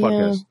 Rat Pack Yeah.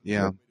 Podcast.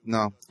 Yeah.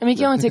 No. I mean, you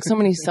can only take so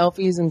many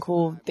selfies and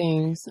cool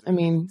things. I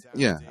mean,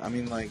 Yeah. I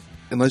mean, like,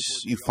 unless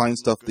you find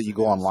stuff that you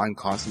go online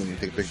constantly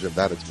and take a picture of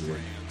that, it's weird.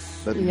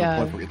 That's Yeah.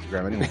 no point for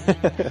Instagram anyway.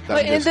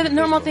 but and the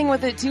normal thing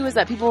with it too is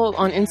that people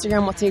on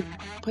Instagram will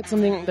put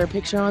their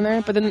picture on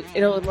there, but then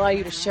it'll allow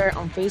you to share it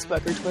on Facebook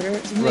or Twitter.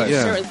 So you Right. make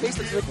Yeah. share it with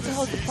Facebook. So like, what the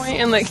hell is the point?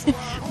 And like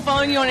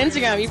following you on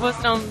Instagram, you post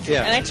it on.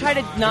 Yeah. And I try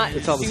to not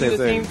It's all the do same the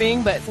thing. same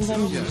thing, but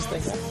sometimes you're just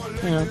like,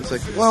 It's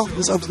like, well, I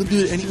was going to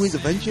do it anyways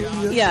eventually.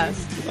 yeah,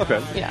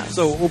 Okay. yeah.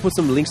 So we'll put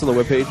some links on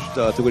the webpage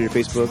to go to your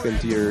Facebook and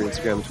to your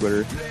Instagram and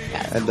Twitter.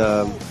 Yeah.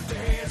 And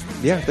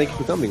yeah, thank you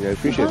for coming. I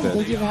appreciate that.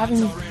 Thank you for having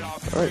me.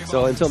 All right.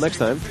 So until next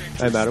time,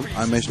 I'm Adam.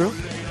 I'm Maestro.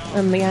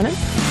 I'm Leeana.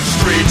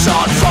 Streets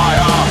on fire.